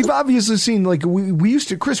we've obviously seen, like, we used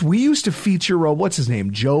to feature, what's his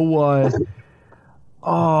name? Joe,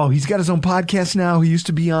 he's got his own podcast now. He used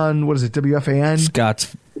to be on, what is it, WFAN?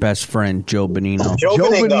 Scott's best friend, Joe Bonino. Joe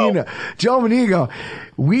Bonino.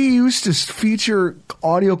 We used to feature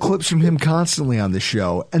audio clips from him constantly on the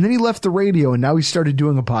show, and then he left the radio, and now he started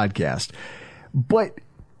doing a podcast. But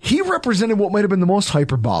he represented what might have been the most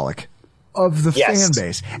hyperbolic of the fan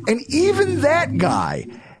base. And even that guy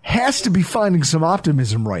has to be finding some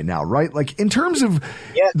optimism right now, right? Like, in terms of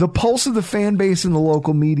the pulse of the fan base and the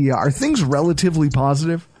local media, are things relatively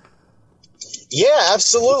positive? Yeah,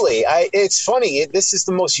 absolutely. It's funny. This is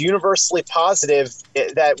the most universally positive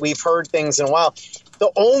that we've heard things in a while. The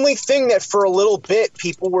only thing that for a little bit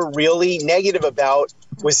people were really negative about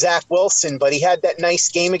was Zach Wilson, but he had that nice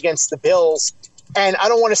game against the Bills. And I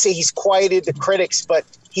don't want to say he's quieted the critics, but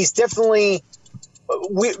he's definitely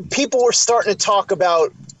people were starting to talk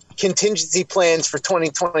about contingency plans for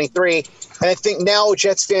 2023. And I think now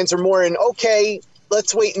Jets fans are more in, okay,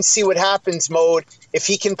 let's wait and see what happens mode. If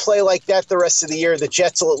he can play like that the rest of the year, the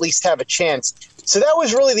Jets will at least have a chance. So that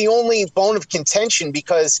was really the only bone of contention,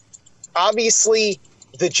 because obviously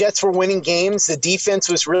the Jets were winning games. The defense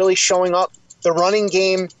was really showing up. The running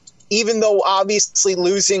game, even though obviously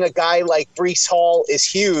losing a guy like Breece Hall is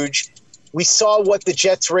huge, we saw what the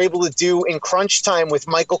Jets were able to do in crunch time with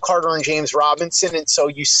Michael Carter and James Robinson. And so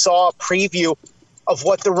you saw a preview of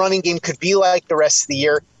what the running game could be like the rest of the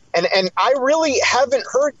year. And I really haven't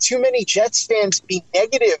heard too many Jets fans be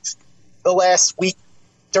negative the last week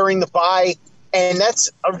during the bye. And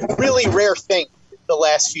that's a really rare thing the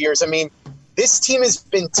last few years. I mean, this team has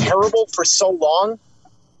been terrible for so long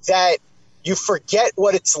that you forget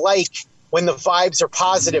what it's like when the vibes are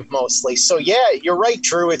positive mostly. So, yeah, you're right,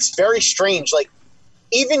 Drew. It's very strange. Like,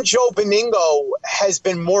 even Joe Bonino has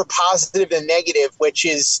been more positive than negative, which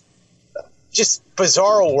is just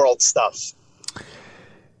bizarro world stuff.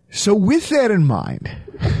 So with that in mind,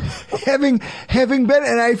 having been,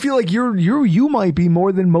 and I feel like you might be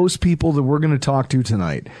more than most people that we're going to talk to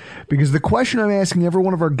tonight, because the question I'm asking every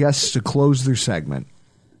one of our guests to close their segment: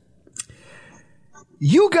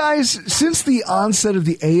 you guys, since the onset of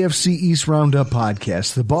the AFC East Roundup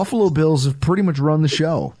podcast, the Buffalo Bills have pretty much run the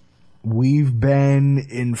show. We've been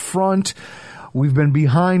in front, we've been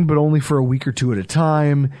behind, but only for a week or two at a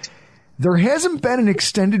time. There hasn't been an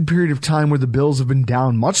extended period of time where the Bills have been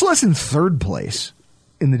down, much less in third place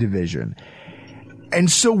in the division.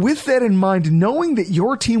 And so with that in mind, knowing that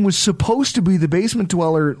your team was supposed to be the basement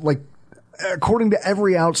dweller, like according to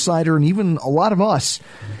every outsider and even a lot of us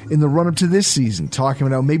in the run-up to this season, talking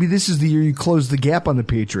about maybe this is the year you close the gap on the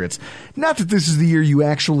Patriots. Not that this is the year you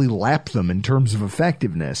actually lap them in terms of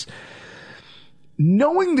effectiveness.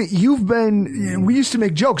 Knowing that you've been, we used to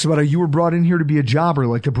make jokes about how you were brought in here to be a jobber,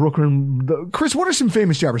 like Chris, what are some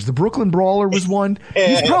famous jobbers? The Brooklyn Brawler was one.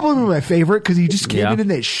 He's probably my favorite because he just came in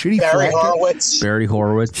that shitty flat cap. Barry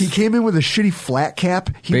Horowitz. He came in with a shitty flat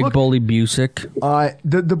cap. Big Bully Busick.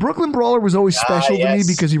 The Brooklyn Brawler was always special to me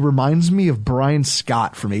because he reminds me of Brian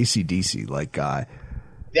Scott from AC/DC. Like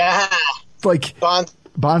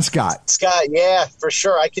Bon Scott. Scott, yeah, for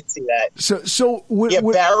sure. I could see that. So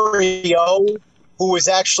Barry O. who was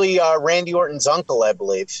actually Randy Orton's uncle, I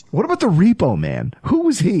believe. What about the Repo Man? Who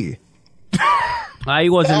was he? He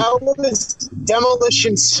wasn't. That was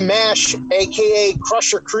Demolition Smash, a.k.a.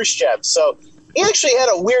 Crusher Khrushchev. So he actually had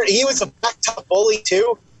he was a blacktop bully,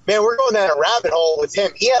 too. Man, we're going down a rabbit hole with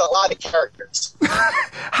him. He had a lot of characters.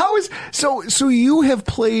 So you have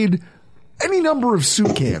played any number of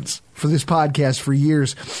soup cans for this podcast for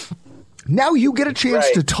years. Now you get a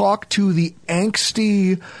chance to talk to the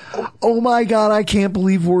angsty, oh my God, I can't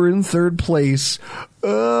believe we're in third place.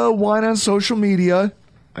 Wine on social media.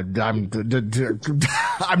 I'm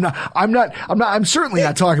certainly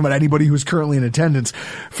not talking about anybody who's currently in attendance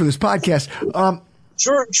for this podcast.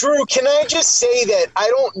 Drew, can I just say that I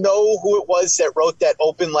don't know who it was that wrote that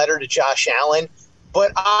open letter to Josh Allen,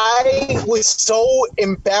 but I was so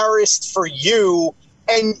embarrassed for you.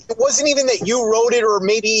 And it wasn't even that you wrote it or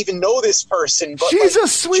maybe even know this person. But she's a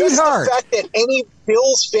sweetheart. Just the fact that any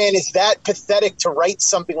Bills fan is that pathetic to write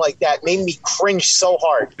something like that made me cringe so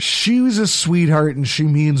hard. She was a sweetheart and she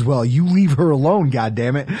means well. You leave her alone,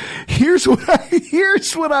 goddammit. Here's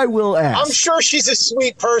what I will ask. I'm sure she's a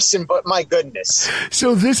sweet person, but my goodness.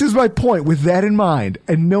 So this is my point. With that in mind,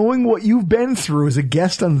 and knowing what you've been through as a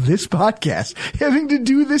guest on this podcast, having to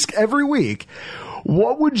do this every week,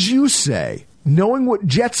 what would you say? Knowing what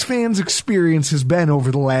Jets fans' experience has been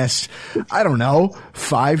over the last,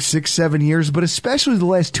 5, 6, 7 years, but especially the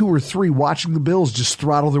last 2 or 3 watching the Bills just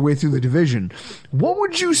throttle their way through the division, what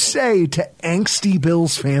would you say to angsty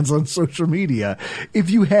Bills fans on social media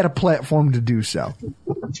if you had a platform to do so?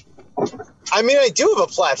 I mean, I do have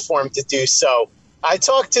a platform to do so. I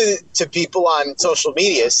talk to people on social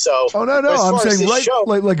media, so... Oh, no, I'm saying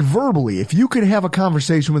like verbally. If you could have a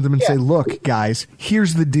conversation with them and say, look, guys,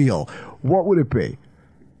 here's the deal. What would it be?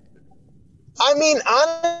 I mean,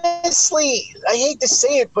 honestly, I hate to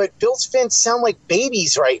say it, but Bills fans sound like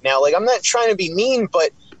babies right now. Like, I'm not trying to be mean,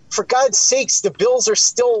 but for God's sakes, the Bills are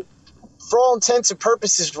still, for all intents and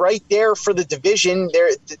purposes, right there for the division.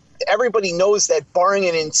 Everybody knows that barring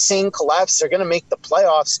an insane collapse, they're going to make the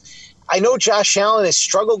playoffs. I know Josh Allen has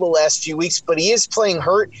struggled the last few weeks, but he is playing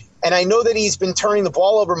hurt, and I know that he's been turning the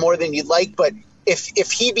ball over more than you'd like, but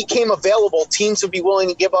if he became available, teams would be willing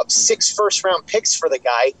to give up 6 first-round picks for the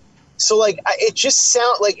guy. So, like, it just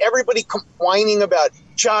sounds like everybody whining about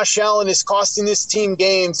Josh Allen is costing this team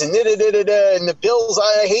games and da-da-da-da-da, and the Bills,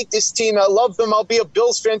 I hate this team. I love them. I'll be a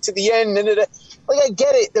Bills fan to the end. Da-da-da. Like, I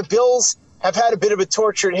get it. The Bills have had a bit of a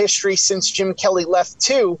tortured history since Jim Kelly left,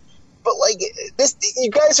 too. But, like, you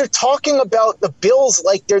guys are talking about the Bills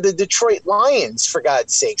like they're the Detroit Lions, for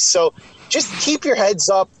God's sake. So just keep your heads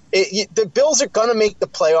up. The Bills are going to make the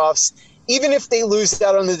playoffs. Even if they lose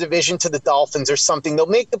out on the division to the Dolphins or something, they'll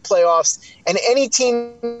make the playoffs. And any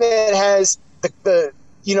team that has the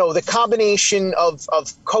combination of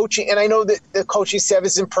coaching, and I know that the coaching staff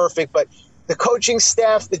isn't perfect, but the coaching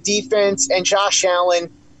staff, the defense, and Josh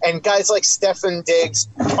Allen and guys like Stefan Diggs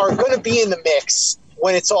are going to be in the mix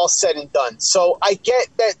when it's all said and done. So I get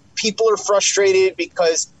that people are frustrated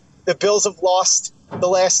because the Bills have lost the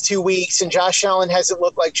last 2 weeks and Josh Allen hasn't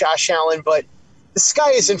looked like Josh Allen, but the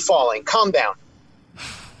sky isn't falling. Calm down.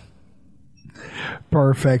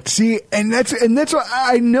 Perfect. See, and that's what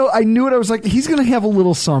I knew it. I was like, he's going to have a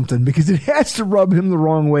little something because it has to rub him the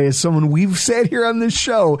wrong way as someone we've said here on this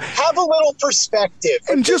show. Have a little perspective.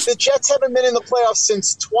 And the Jets haven't been in the playoffs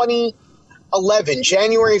since 2011,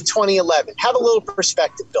 January of 2011. Have a little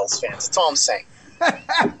perspective, Bills fans. That's all I'm saying.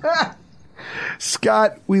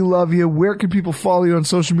 Scott, we love you. Where can people follow you on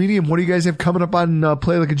social media? And what do you guys have coming up on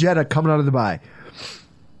Play Like a Jet coming out of the bye?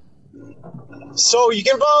 So you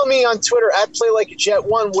can follow me on Twitter at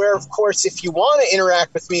PlayLikeAJet1, where, of course, if you want to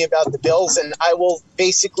interact with me about the Bills, and I will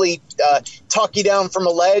basically talk you down from a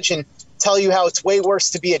ledge and tell you how it's way worse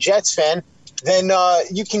to be a Jets fan, then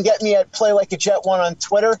you can get me at PlayLikeAJet1 on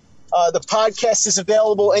Twitter. The podcast is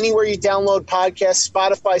available anywhere you download podcasts,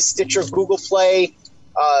 Spotify, Stitcher, Google Play.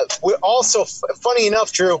 We're also, funny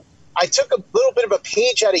enough, Drew, I took a little bit of a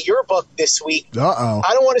page out of your book this week. Uh-oh.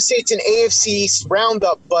 I don't want to say it's an AFC East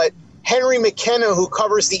roundup, but Henry McKenna, who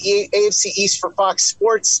covers the AFC East for Fox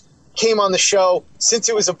Sports, came on the show since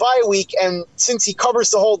it was a bye week, and since he covers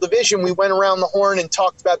the whole division, we went around the horn and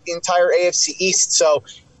talked about the entire AFC East. So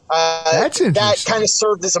that kind of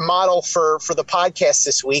served as a model for the podcast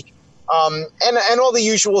this week. And all the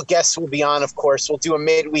usual guests will be on, of course. We'll do a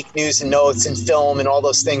midweek news and notes and film and all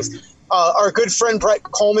those things. Our good friend Brett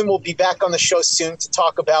Coleman will be back on the show soon to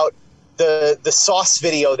talk about the sauce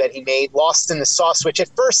video that he made, Lost in the Sauce, which at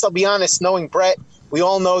first, I'll be honest, knowing Brett, we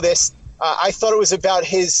all know this, I thought it was about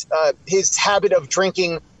his habit of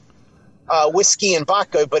drinking whiskey and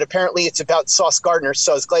vodka, but apparently it's about Sauce Gardner.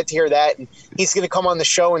 So I was glad to hear that. And he's going to come on the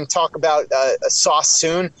show and talk about a sauce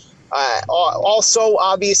soon. Also,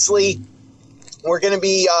 obviously, we're going to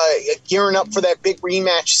be gearing up for that big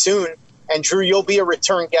rematch soon. And Drew, you'll be a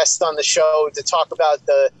return guest on the show to talk about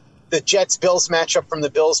the Jets-Bills matchup from the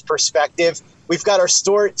Bills' perspective. We've got our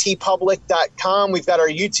store at tpublic.com. We've got our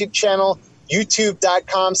YouTube channel,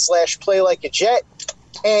 youtube.com/playlikeajet.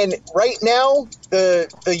 And right now, the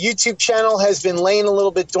YouTube channel has been laying a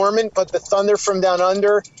little bit dormant, but the Thunder from Down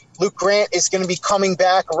Under, Luke Grant, is going to be coming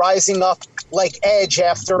back, rising up like Edge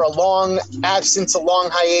after a long absence, a long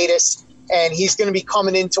hiatus. And he's going to be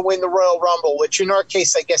coming in to win the Royal Rumble, which in our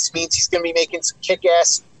case, I guess, means he's going to be making some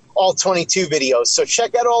kick-ass all 22 videos. So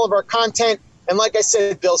check out all of our content. And like I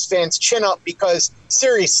said, Bills fans, chin up, because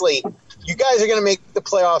seriously, you guys are going to make the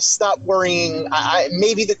playoffs. Stop worrying.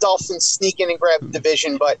 Maybe the Dolphins sneak in and grab the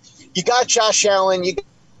division, but you got Josh Allen. You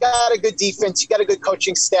got a good defense. You got a good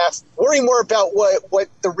coaching staff. Worry more about what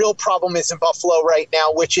the real problem is in Buffalo right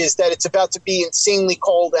now, which is that it's about to be insanely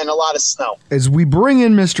cold and a lot of snow. As we bring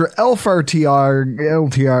in Mr. Elf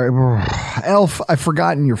Elf, I've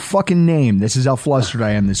forgotten your fucking name. This is how flustered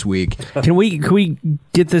I am this week. Can we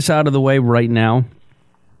get this out of the way right now?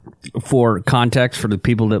 For context, for the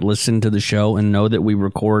people that listen to the show and know that we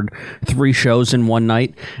record 3 shows in one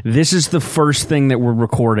night, this is the first thing that we're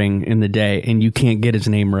recording in the day, and you can't get his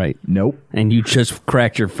name right. Nope. And you just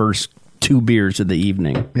cracked your first 2 beers of the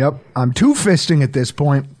evening. Yep. I'm two-fisting at this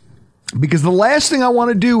point, because the last thing I want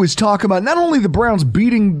to do is talk about not only the Browns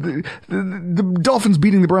beating the Dolphins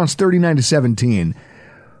beating the Browns 39-17,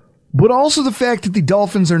 but also the fact that the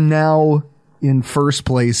Dolphins are now in first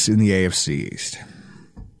place in the AFC East.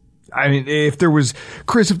 I mean, if there was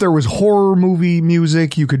horror movie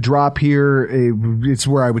music you could drop here, it's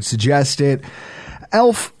where I would suggest it.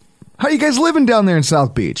 Elf, how you guys living down there in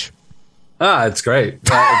South Beach? It's great.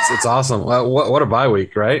 It's awesome. What a bye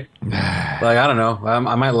week, right? Like, I don't know.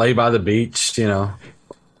 I might lay by the beach,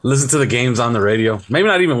 listen to the games on the radio. Maybe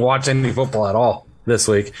not even watch any football at all this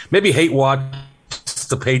week. Maybe hate watch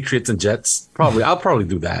the Patriots and Jets. I'll probably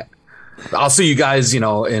do that. I'll see you guys,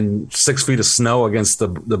 in 6 feet of snow against the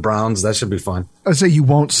Browns. That should be fun. I say you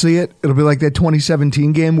won't see it. It'll be like that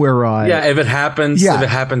 2017 game where... if it happens,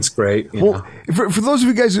 great. Well, for those of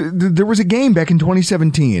you guys, there was a game back in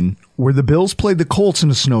 2017 where the Bills played the Colts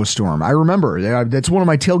in a snowstorm. I remember. That's one of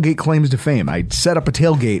my tailgate claims to fame. I set up a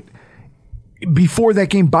tailgate before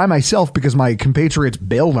that game by myself because my compatriots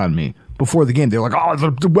bailed on me before the game. They were like,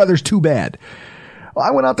 oh, the weather's too bad. I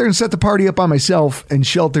went out there and set the party up by myself and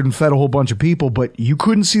sheltered and fed a whole bunch of people, but you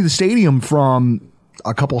couldn't see the stadium from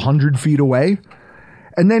a couple 100 feet away.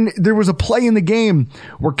 And then there was a play in the game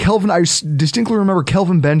where I distinctly remember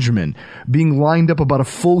Kelvin Benjamin being lined up about a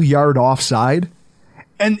full yard offside.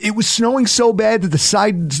 And it was snowing so bad that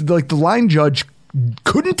the line judge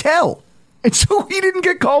couldn't tell. And so he didn't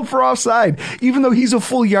get called for offside, even though he's a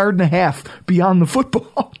full yard and a half beyond the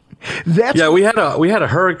football. We had a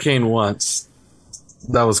hurricane once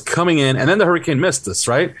that was coming in, and then the hurricane missed us,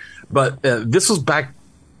 right? But this was back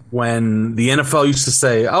when the NFL used to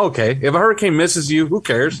say, oh, okay, if a hurricane misses you, who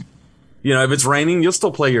cares? If it's raining, you'll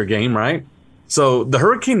still play your game, right? So the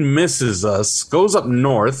hurricane misses us, goes up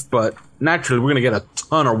north, but naturally we're going to get a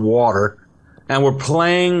ton of water, and we're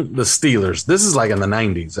playing the Steelers. This is like in the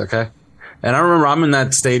 90s, okay? And I remember I'm in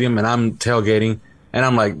that stadium, and I'm tailgating, and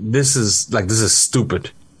I'm like, this is stupid.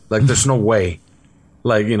 Like, there's no way.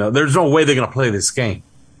 Like, there's no way they're going to play this game.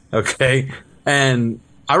 Okay. And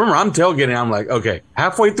I remember I'm tailgating. I'm like, okay,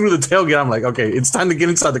 halfway through the tailgate, I'm like, okay, it's time to get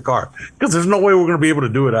inside the car because there's no way we're going to be able to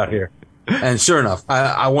do it out here. And sure enough,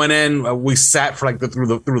 I went in, we sat for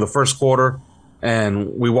through the first quarter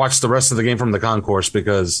and we watched the rest of the game from the concourse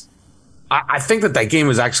because I think that game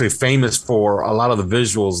is actually famous for a lot of the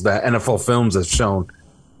visuals that NFL Films have shown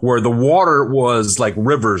where the water was like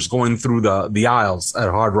rivers going through the aisles at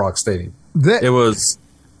Hard Rock Stadium. It was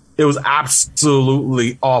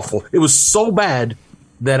absolutely awful. It was so bad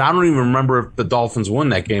that I don't even remember if the Dolphins won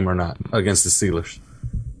that game or not against the Steelers.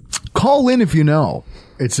 Call in if you know.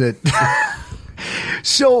 It's it.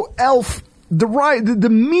 So, Elf, the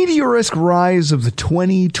meteoric rise of the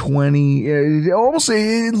 2020,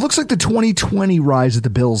 it looks like the 2020 rise that the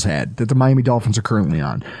Bills had, that the Miami Dolphins are currently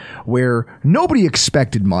on, where nobody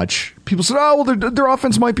expected much. People said, oh, well, their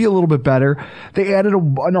offense might be a little bit better. They added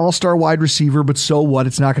an all-star wide receiver, but so what?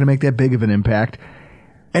 It's not going to make that big of an impact.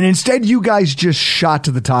 And instead, you guys just shot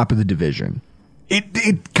to the top of the division.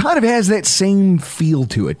 It kind of has that same feel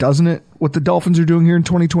to it, doesn't it? What the Dolphins are doing here in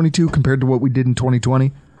 2022 compared to what we did in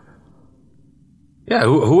 2020? Yeah,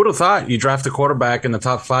 who would have thought you draft a quarterback in the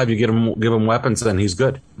top 5, you give him weapons, and he's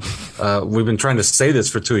good. We've been trying to say this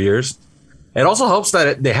for 2 years. It also helps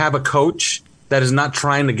that they have a coach that is not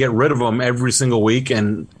trying to get rid of him every single week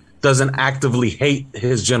and doesn't actively hate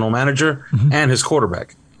his general manager and his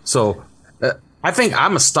quarterback. So I think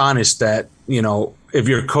I'm astonished that, if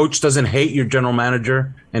your coach doesn't hate your general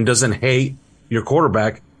manager and doesn't hate your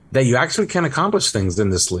quarterback, that you actually can accomplish things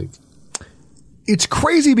in this league. It's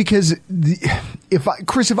crazy because if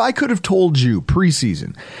I could have told you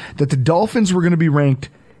preseason that the Dolphins were going to be ranked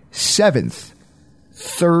 7th,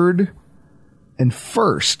 3rd, and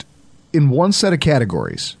 1st in one set of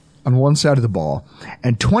categories on one side of the ball,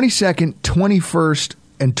 and 22nd, 21st,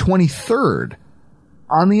 and 23rd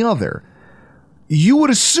on the other, you would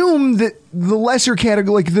assume that the lesser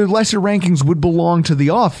category, like the lesser rankings, would belong to the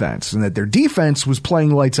offense and that their defense was playing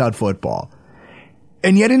lights out football.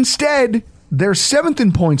 And yet instead, they're 7th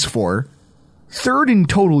in points for, 3rd in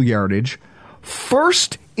total yardage,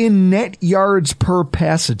 1st in net yards per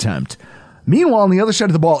pass attempt. Meanwhile, on the other side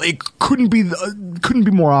of the ball, it couldn't be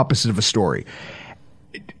more opposite of a story.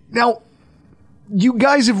 Now, you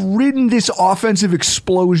guys have ridden this offensive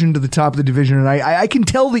explosion to the top of the division, and I can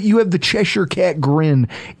tell that you have the Cheshire Cat grin.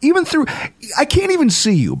 Even through, I can't even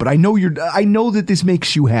see you, but I know that this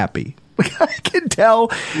makes you happy. Like, I can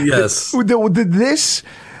tell. Yes. This,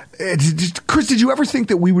 Chris, did you ever think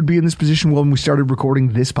that we would be in this position when we started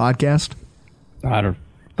recording this podcast?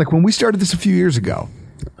 Like when we started this a few years ago.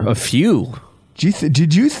 A few.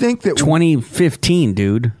 Did you think that 2015,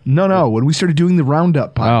 dude? No. When we started doing the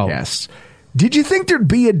RoundUp podcasts, did you think there'd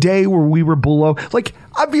be a day where we were below? Like,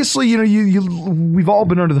 obviously, we've all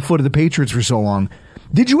been under the foot of the Patriots for so long.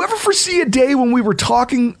 Did you ever foresee a day when we were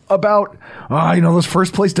talking about, those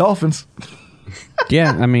first place Dolphins?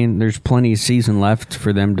 Yeah, I mean, there's plenty of season left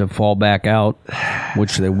for them to fall back out,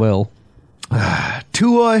 which they will.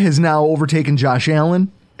 Tua has now overtaken Josh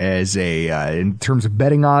Allen as in terms of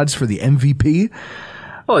betting odds for the MVP.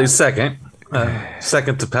 Well, he's second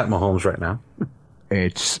to Pat Mahomes right now.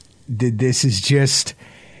 It's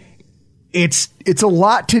a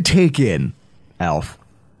lot to take in, Alf.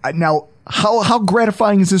 Now, how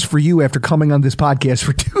gratifying is this for you after coming on this podcast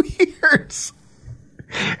for 2 years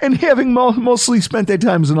and having mostly spent that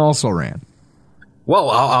time as an also-ran? Well,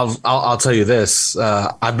 I'll tell you this.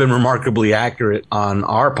 I've been remarkably accurate on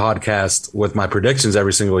our podcast with my predictions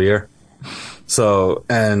every single year. So,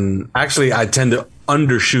 and actually, I tend to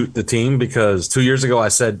undershoot the team because 2 years ago I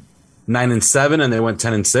said 9-7 and they went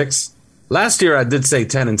 10-6. Last year I did say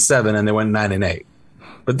 10-7 and they went 9-8.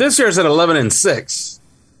 But this year I said 11-6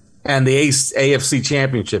 and the AFC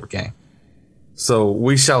Championship game. So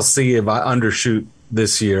we shall see if I undershoot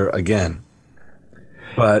this year again.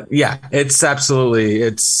 But yeah, it's absolutely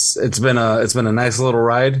it's been a nice little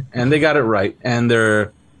ride, and they got it right, and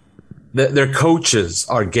their coaches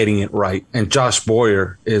are getting it right, and Josh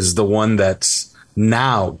Boyer is the one that's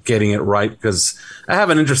now getting it right, because I have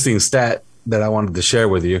an interesting stat that I wanted to share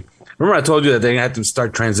with you. Remember I told you that they had to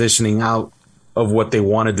start transitioning out of what they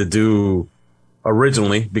wanted to do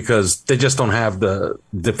originally because they just don't have the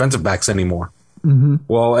defensive backs anymore. Mm-hmm.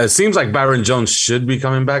 Well, it seems like Byron Jones should be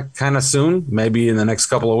coming back kind of soon, maybe in the next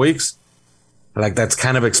couple of weeks. Like that's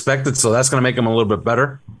kind of expected, so that's going to make them a little bit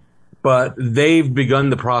better. But they've begun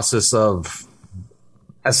the process of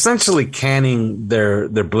essentially canning their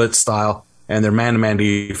blitz style and their man-to-man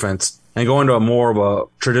defense and going to a more of a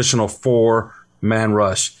traditional 4-man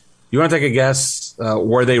rush. You want to take a guess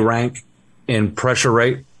where they rank in pressure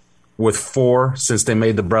rate with 4 since they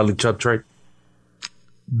made the Bradley Chubb trade?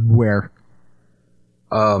 Where?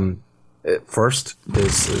 First.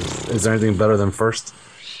 Is there anything better than first?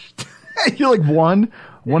 You're like one.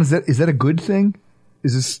 Is that a good thing?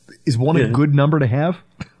 Is one a good number to have?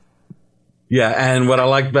 Yeah, and what I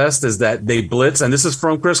like best is that they blitz, and this is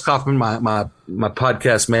from Chris Kaufman, my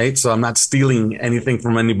podcast mate, so I'm not stealing anything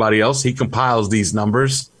from anybody else. He compiles these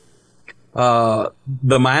numbers. The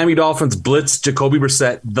Miami Dolphins blitz Jacoby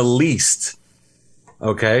Brissett the least,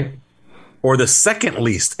 okay? Or the second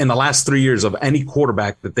least in the last 3 years of any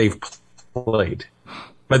quarterback that they've played.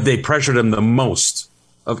 But they pressured him the most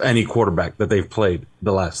of any quarterback that they've played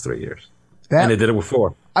the last 3 years. And they did it with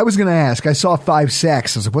 4. I was going to ask. I saw 5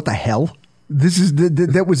 sacks. I was like, what the hell? This is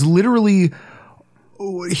that was literally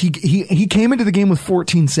he came into the game with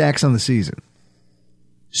 14 sacks on the season.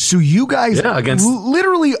 So you guys against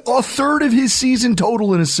literally a third of his season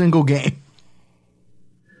total in a single game.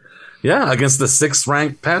 Yeah, against the 6th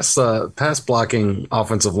ranked pass blocking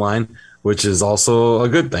offensive line, which is also a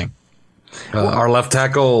good thing. Our left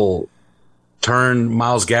tackle turned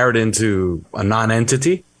Myles Garrett into a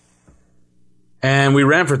non-entity. and we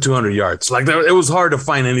ran for 200 yards. Like, it was hard to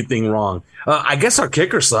find anything wrong. I guess our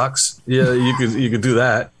kicker sucks. Yeah, you could do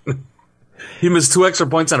that. He missed 2 extra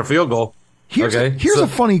points on a field goal. Here's a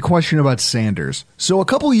funny question about Sanders. So a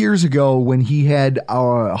couple years ago, when he had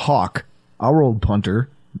Hawk, our old punter,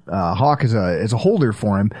 Hawk as a holder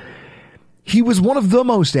for him, he was one of the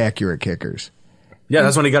most accurate kickers. Yeah,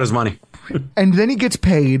 that's when he got his money. And then he gets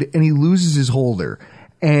paid and he loses his holder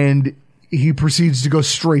and he proceeds to go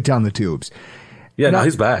straight down the tubes. Yeah, now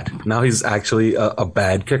he's bad. Now he's actually a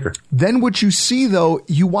bad kicker. Then what you see, though,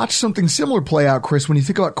 you watch something similar play out, Chris, when you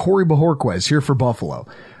think about Corey Bojorquez here for Buffalo.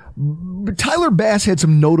 Tyler Bass had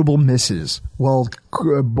some notable misses while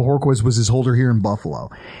Bojorquez was his holder here in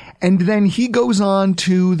Buffalo. And then he goes on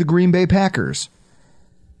to the Green Bay Packers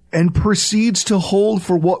and proceeds to hold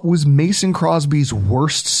for what was Mason Crosby's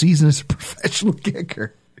worst season as a professional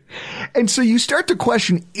kicker. And so you start to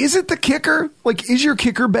question, is it the kicker? Like, is your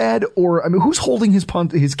kicker bad? Or, I mean, who's holding his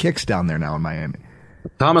kicks down there now in Miami?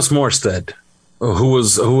 Thomas Morstead, who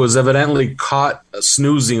was evidently caught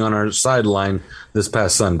snoozing on our sideline this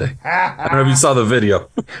past Sunday. I don't know if you saw the video.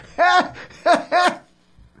 I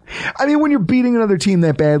mean, when you're beating another team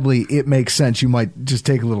that badly, it makes sense. You might just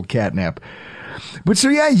take a little cat nap. But so,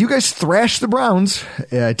 yeah, you guys thrashed the Browns,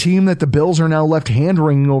 a team that the Bills are now left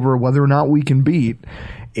hand-wringing over whether or not we can beat.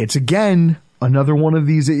 It's, again, another one of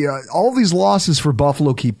these. All these losses for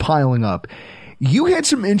Buffalo keep piling up. You had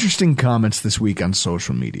some interesting comments this week on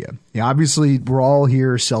social media. Yeah, obviously, we're all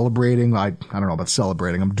here celebrating. I don't know about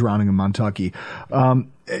celebrating. I'm drowning in Montucky.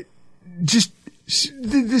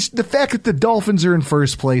 The fact that the Dolphins are in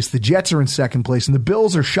first place, the Jets are in second place, and the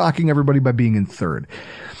Bills are shocking everybody by being in third.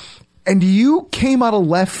 And you came out of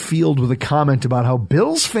left field with a comment about how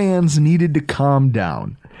Bills fans needed to calm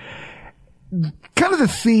down. Kind of the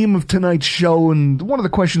theme of tonight's show, and one of the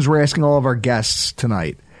questions we're asking all of our guests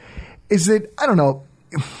tonight is that, I don't know,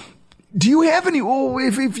 do you have any,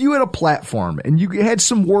 if you had a platform and you had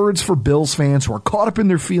some words for Bills fans who are caught up in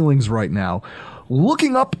their feelings right now,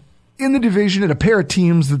 looking up in the division at a pair of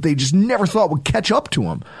teams that they just never thought would catch up to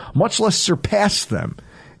them, much less surpass them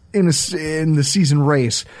in the season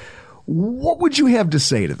race, what would you have to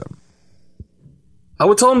say to them? I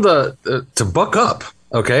would tell them to buck up,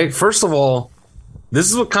 okay? First of all, this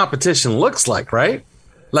is what competition looks like, right?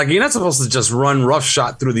 Like, you're not supposed to just run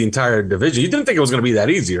roughshod through the entire division. You didn't think it was going to be that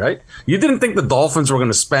easy, right? You didn't think the Dolphins were going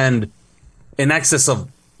to spend in excess of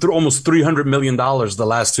almost $300 million the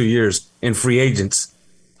last 2 years in free agents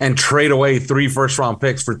and trade away 3 first-round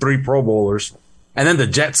picks for 3 Pro Bowlers, and then the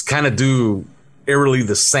Jets kind of do eerily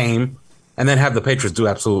the same, and then have the Patriots do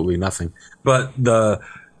absolutely nothing. But the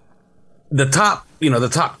top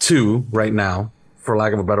 2 right now, for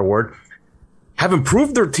lack of a better word, have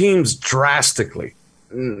improved their teams drastically.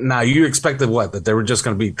 Now, you expected what? That they were just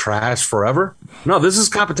going to be trash forever? No, this is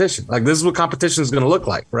competition. Like, this is what competition is going to look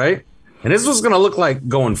like, right? And this is what's going to look like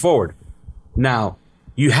going forward. Now,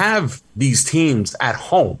 you have these teams at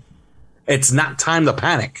home. It's not time to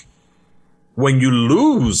panic. When you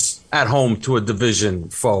lose at home to a division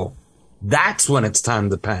foe, that's when it's time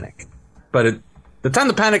to panic. But the time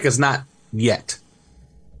to panic is not yet.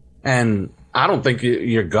 And I don't think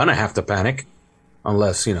you're going to have to panic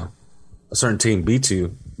unless, a certain team beats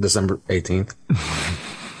you December 18th.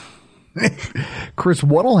 Chris,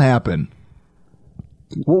 what'll happen?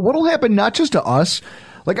 What'll happen not just to us?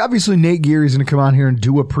 Like, obviously, Nate Geary's going to come on here and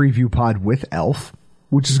do a preview pod with Elf,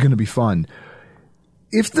 which is going to be fun.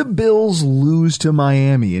 If the Bills lose to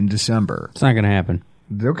Miami in December... It's not going to happen.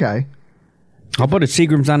 Okay. I'll put a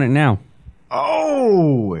Seagram's on it now.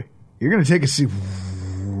 Oh! You're going to take a seat...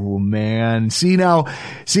 Oh, man. See,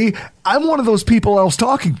 I'm one of those people I was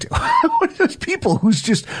talking to. I'm one of those people who's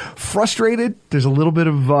just frustrated. There's a little bit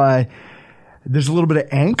of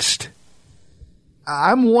angst.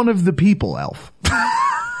 I'm one of the people, Elf.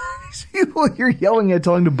 These people you're yelling at,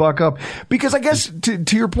 telling to buck up. Because I guess,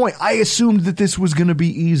 to your point, I assumed that this was going to be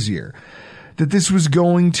easier. That this was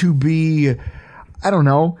going to be, I don't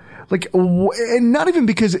know, like, and not even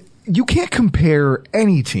because you can't compare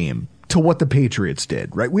any team to what the Patriots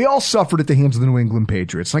did, right? We all suffered at the hands of the New England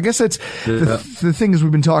Patriots. And I guess that's the thing as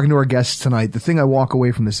we've been talking to our guests tonight. The thing I walk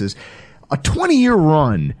away from this is a 20-year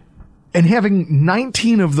run and having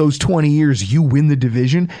 19 of those 20 years you win the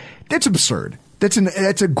division. That's absurd.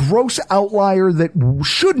 That's a gross outlier that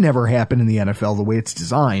should never happen in the NFL the way it's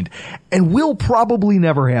designed and will probably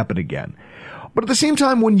never happen again. But at the same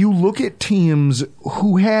time, when you look at teams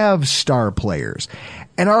who have star players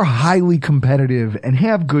and are highly competitive and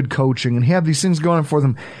have good coaching and have these things going on for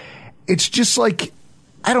them, it's just like,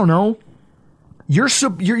 I don't know.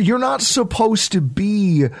 You're not supposed to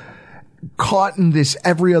be caught in this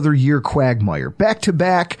every other year quagmire. Back to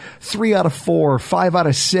back, 3 out of 4, 5 out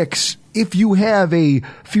of 6. If you have a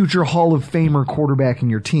future Hall of Famer quarterback in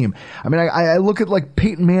your team. I mean, I look at like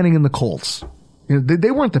Peyton Manning and the Colts.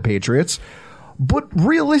 They weren't the Patriots, but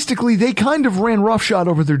realistically, they kind of ran roughshod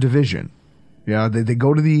over their division. Yeah, they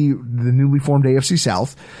go to the newly formed AFC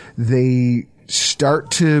South. They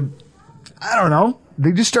start to, I don't know,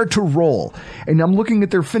 they just start to roll. And I'm looking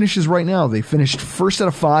at their finishes right now. They finished first out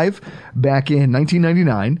of 5 back in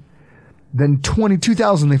 1999. Then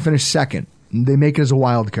 2000, they finished second. They make it as a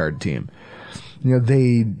wild card team.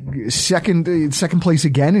 They second place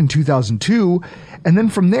again in 2002. And then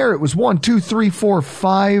from there, it was 1, 2, 3, 4,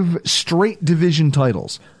 5 straight division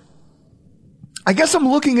titles. I guess I'm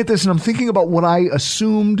looking at this and I'm thinking about what I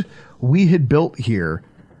assumed we had built here,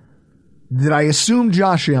 that I assumed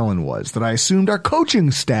Josh Allen was, that I assumed our coaching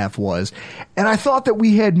staff was, and I thought that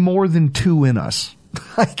we had more than 2 in us,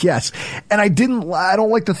 I guess. And I don't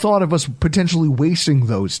like the thought of us potentially wasting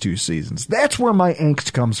those 2 seasons. That's where my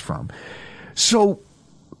angst comes from. So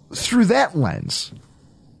through that lens,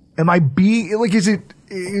 is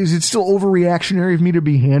it still overreactionary of me to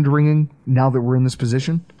be hand-wringing now that we're in this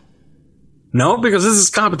position? No, because this is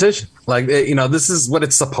competition. Like, this is what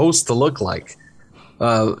it's supposed to look like.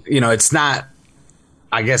 It's not,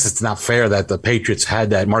 I guess it's not fair that the Patriots had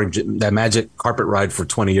that magic carpet ride for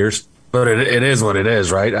 20 years, but it is what it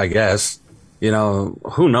is, right? I guess,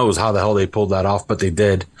 who knows how the hell they pulled that off, but they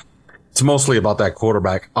did. It's mostly about that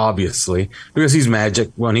quarterback, obviously, because he's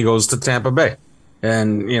magic when he goes to Tampa Bay.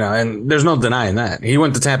 And, and there's no denying that. He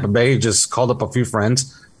went to Tampa Bay, he just called up a few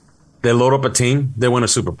friends. They load up a team, they win a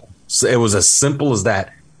Super Bowl. So it was as simple as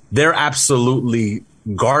that. They're absolutely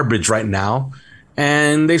garbage right now.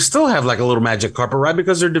 And they still have like a little magic carpet ride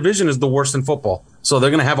because their division is the worst in football. So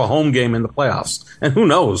they're going to have a home game in the playoffs. And who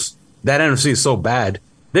knows? That NFC is so bad,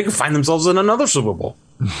 they could find themselves in another Super Bowl.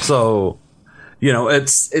 So,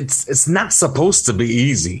 it's not supposed to be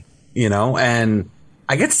easy, and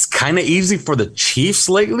I guess it's kind of easy for the Chiefs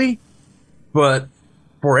lately, but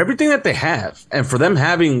for everything that they have and for them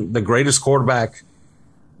having the greatest quarterback,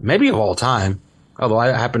 maybe of all time, although I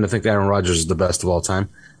happen to think Aaron Rodgers is the best of all time,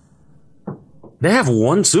 they have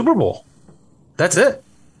 1 Super Bowl. That's it.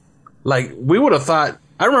 Like, we would have thought,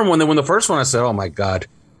 I remember when they won the first one, I said, oh my God,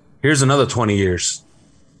 here's another 20 years.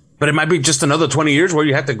 But it might be just another 20 years where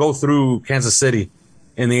you have to go through Kansas City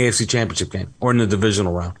in the AFC Championship game or in the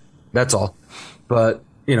divisional round. That's all. But,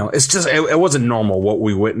 it's just, it wasn't normal what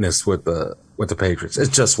we witnessed with the Patriots.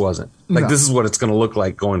 It just wasn't. Like, This is what it's going to look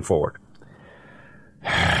like going forward.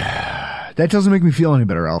 That doesn't make me feel any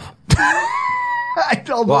better, Alf.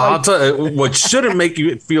 I'll tell you, what shouldn't make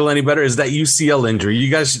you feel any better is that UCL injury.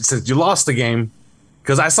 You guys, since you lost the game,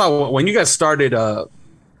 because I saw when you guys started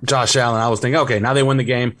Josh Allen, I was thinking, okay, now they win the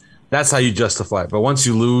game. That's how you justify it. But once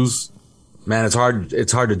you lose, man, it's hard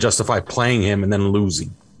to justify playing him and then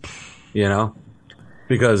losing,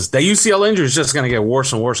 because the UCL injury is just going to get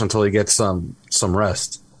worse and worse until he gets some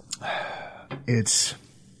rest. It's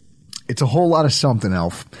a whole lot of something,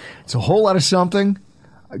 Elf. It's a whole lot of something.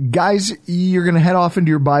 Guys, you're going to head off into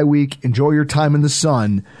your bye week. Enjoy your time in the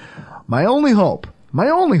sun. My only hope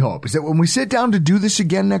is that when we sit down to do this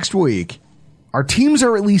again next week, our teams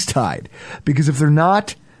are at least tied. Because if they're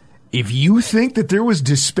not, if you think that there was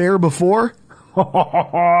despair before,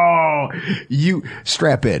 you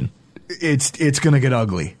strap in. It's going to get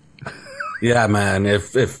ugly. Yeah, man.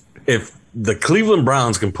 If the Cleveland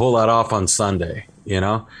Browns can pull that off on Sunday,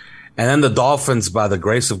 and then the Dolphins, by the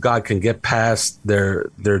grace of God, can get past their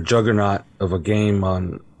juggernaut of a game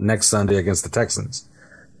on next Sunday against the Texans,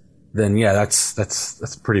 then yeah,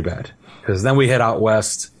 that's pretty bad. Because then we head out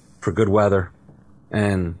west for good weather,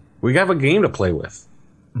 and we have a game to play with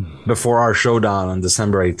before our showdown on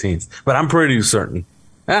December 18th. But I'm pretty certain,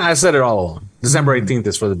 and I said it all along, December 18th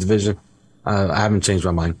is for the division. I haven't changed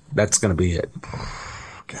my mind. That's going to be it.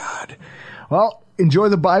 God. Well, enjoy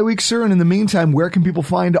the bye week, sir. And in the meantime, where can people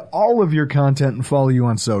find all of your content and follow you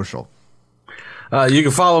on social? You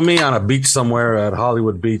can follow me on a beach somewhere at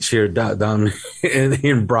Hollywood Beach here down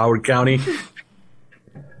in Broward County.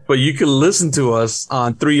 But you can listen to us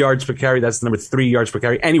on 3 Yards Per Carry. That's the number 3 Yards Per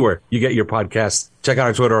Carry. Anywhere you get your podcast. Check out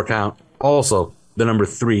our Twitter account. Also, the number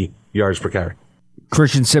 3 Yards Per Carry.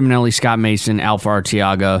 Christian Simonelli, Scott Mason, Alpha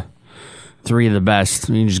Artiaga. 3 of the best.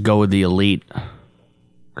 You can just go with the elite.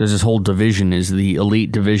 Because this whole division is the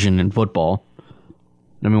elite division in football.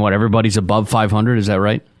 I mean, what, everybody's above 500? Is that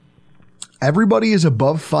right? Everybody is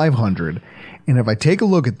above 500. And if I take a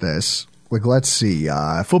look at this, like, let's see,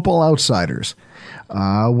 Football Outsiders.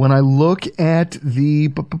 When I look at the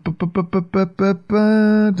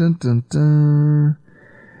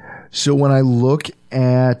So when I look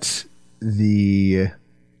at the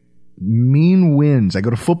mean wins, I go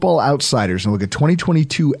to Football Outsiders and look at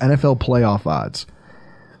 2022 NFL playoff odds.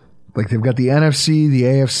 Like they've got the NFC, the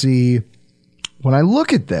AFC. When I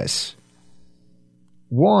look at this,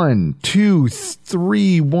 1, 2,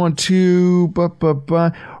 3, 1, 2,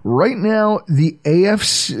 right now, the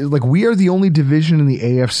AFC, like we are the only division in the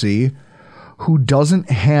AFC who doesn't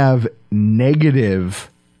have negative.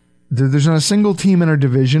 There's not a single team in our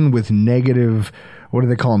division with negative, what do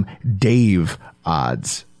they call them? Dave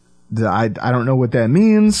odds. I don't know what that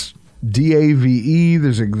means. DAVE.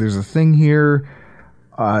 There's a thing here.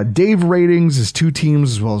 Dave ratings is 2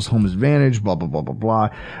 teams as well as home advantage, blah, blah, blah, blah, blah.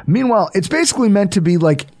 Meanwhile, it's basically meant to be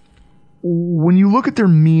like when you look at their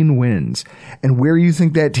mean wins and where you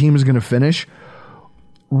think that team is going to finish,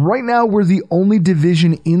 right now we're the only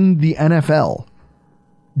division in the NFL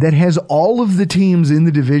that has all of the teams in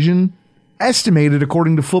the division estimated,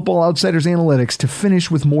 according to Football Outsiders Analytics, to finish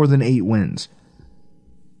with more than 8 wins.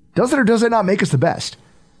 Does it or does it not make us the best?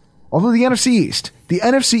 Although the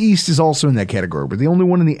NFC East is also in that category. We're the only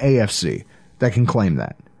one in the AFC that can claim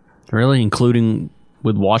that. Really? Including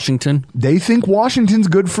with Washington? They think Washington's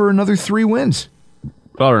good for another 3 wins.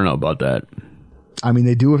 I don't know about that. I mean,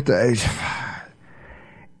 they do have to.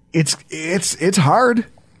 It's hard.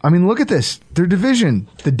 I mean, look at this. Their division.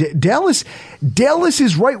 Dallas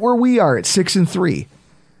is right where we are at 6-3.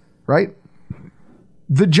 Right?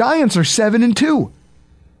 The Giants are 7-2.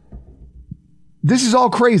 This is all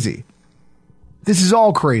crazy. This is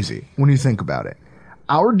all crazy when you think about it.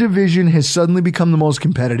 Our division has suddenly become the most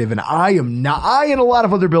competitive, and I and a lot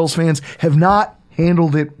of other Bills fans have not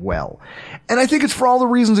handled it well. And I think it's for all the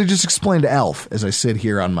reasons I just explained to Elf as I sit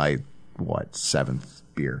here on my, 7th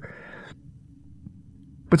beer.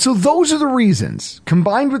 But so those are the reasons,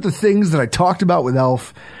 combined with the things that I talked about with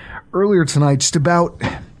Elf earlier tonight, just about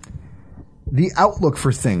the outlook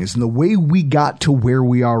for things and the way we got to where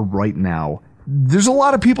we are right now. There's a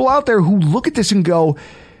lot of people out there who look at this and go,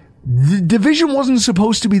 the division wasn't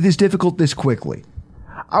supposed to be this difficult this quickly.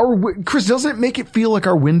 Chris, doesn't it make it feel like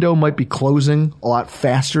our window might be closing a lot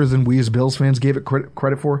faster than we as Bills fans gave it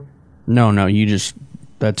credit for? No,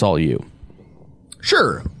 that's all you.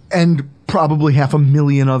 Sure, and probably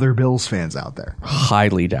 500,000 other Bills fans out there.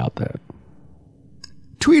 Highly doubt that.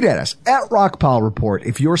 Tweet at us, at Rockpile Report,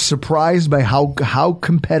 if you're surprised by how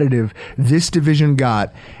competitive this division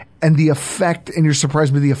got and the effect, and you're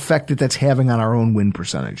surprised by the effect that that's having on our own win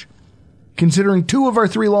percentage. Considering 2 of our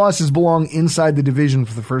 3 losses belong inside the division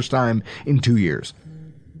for the first time in 2 years.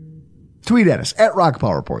 Tweet at us, at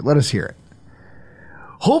Rockpile Report. Let us hear it.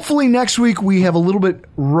 Hopefully next week we have a little bit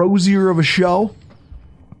rosier of a show.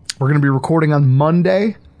 We're going to be recording on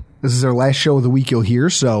Monday. This is our last show of the week you'll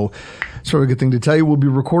hear, so it's probably a good thing to tell you. We'll be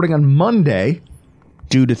recording on Monday.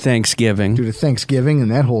 Due to Thanksgiving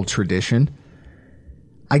and that whole tradition.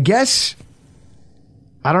 I guess,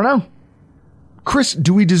 I don't know. Chris,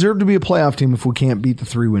 do we deserve to be a playoff team if we can't beat the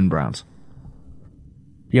 3-win Browns?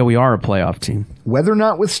 Yeah, we are a playoff team. Weather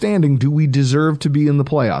notwithstanding, do we deserve to be in the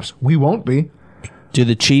playoffs? We won't be. Do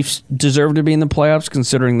the Chiefs deserve to be in the playoffs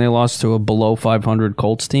considering they lost to a below 500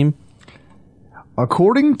 Colts team?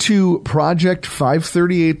 According to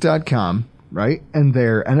Project538.com, right, and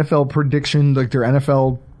their NFL prediction, like their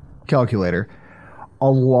NFL calculator, a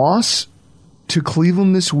loss to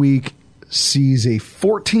Cleveland this week sees a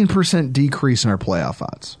 14% decrease in our playoff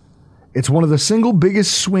odds. It's one of the single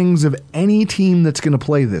biggest swings of any team that's going to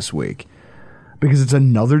play this week because it's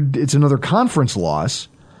another conference loss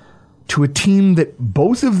to a team that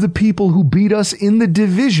both of the people who beat us in the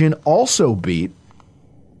division also beat.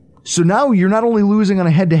 So now you're not only losing on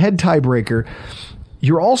a head-to-head tiebreaker,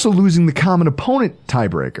 you're also losing the common opponent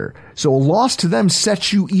tiebreaker. So a loss to them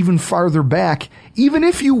sets you even farther back, even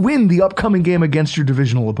if you win the upcoming game against your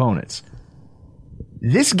divisional opponents.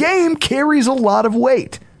 This game carries a lot of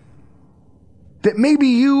weight that maybe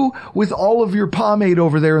you, with all of your pomade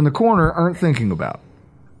over there in the corner, aren't thinking about.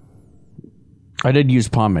 I did use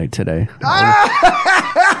pomade today.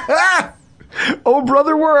 Oh,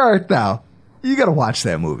 brother, where art thou? You got to watch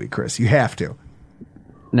that movie, Chris. You have to.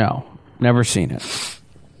 No, never seen it.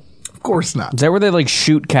 Of course not. Is that where they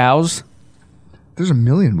shoot cows? There's a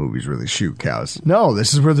million movies where they shoot cows. No,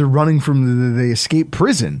 this is where they're running from the escape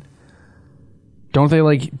prison. Don't they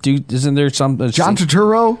isn't there some John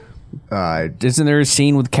Turturro? Isn't there a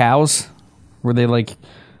scene with cows where they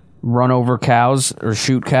run over cows or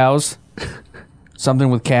shoot cows?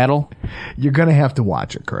 Something with cattle? You're going to have to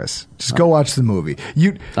watch it, Chris. Just go watch the movie.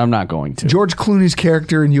 I'm not going to. George Clooney's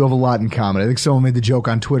character and you have a lot in common. I think someone made the joke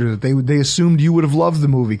on Twitter that they assumed you would have loved the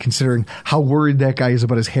movie, considering how worried that guy is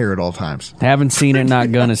about his hair at all times. Haven't seen it,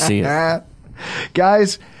 not going to see it.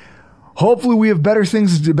 Guys, hopefully we have better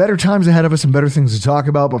times ahead of us and better things to talk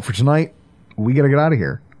about. But for tonight, we got to get out of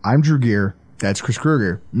here. I'm Drew Gear. That's Chris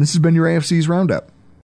Kruger. And this has been your AFC's Roundup.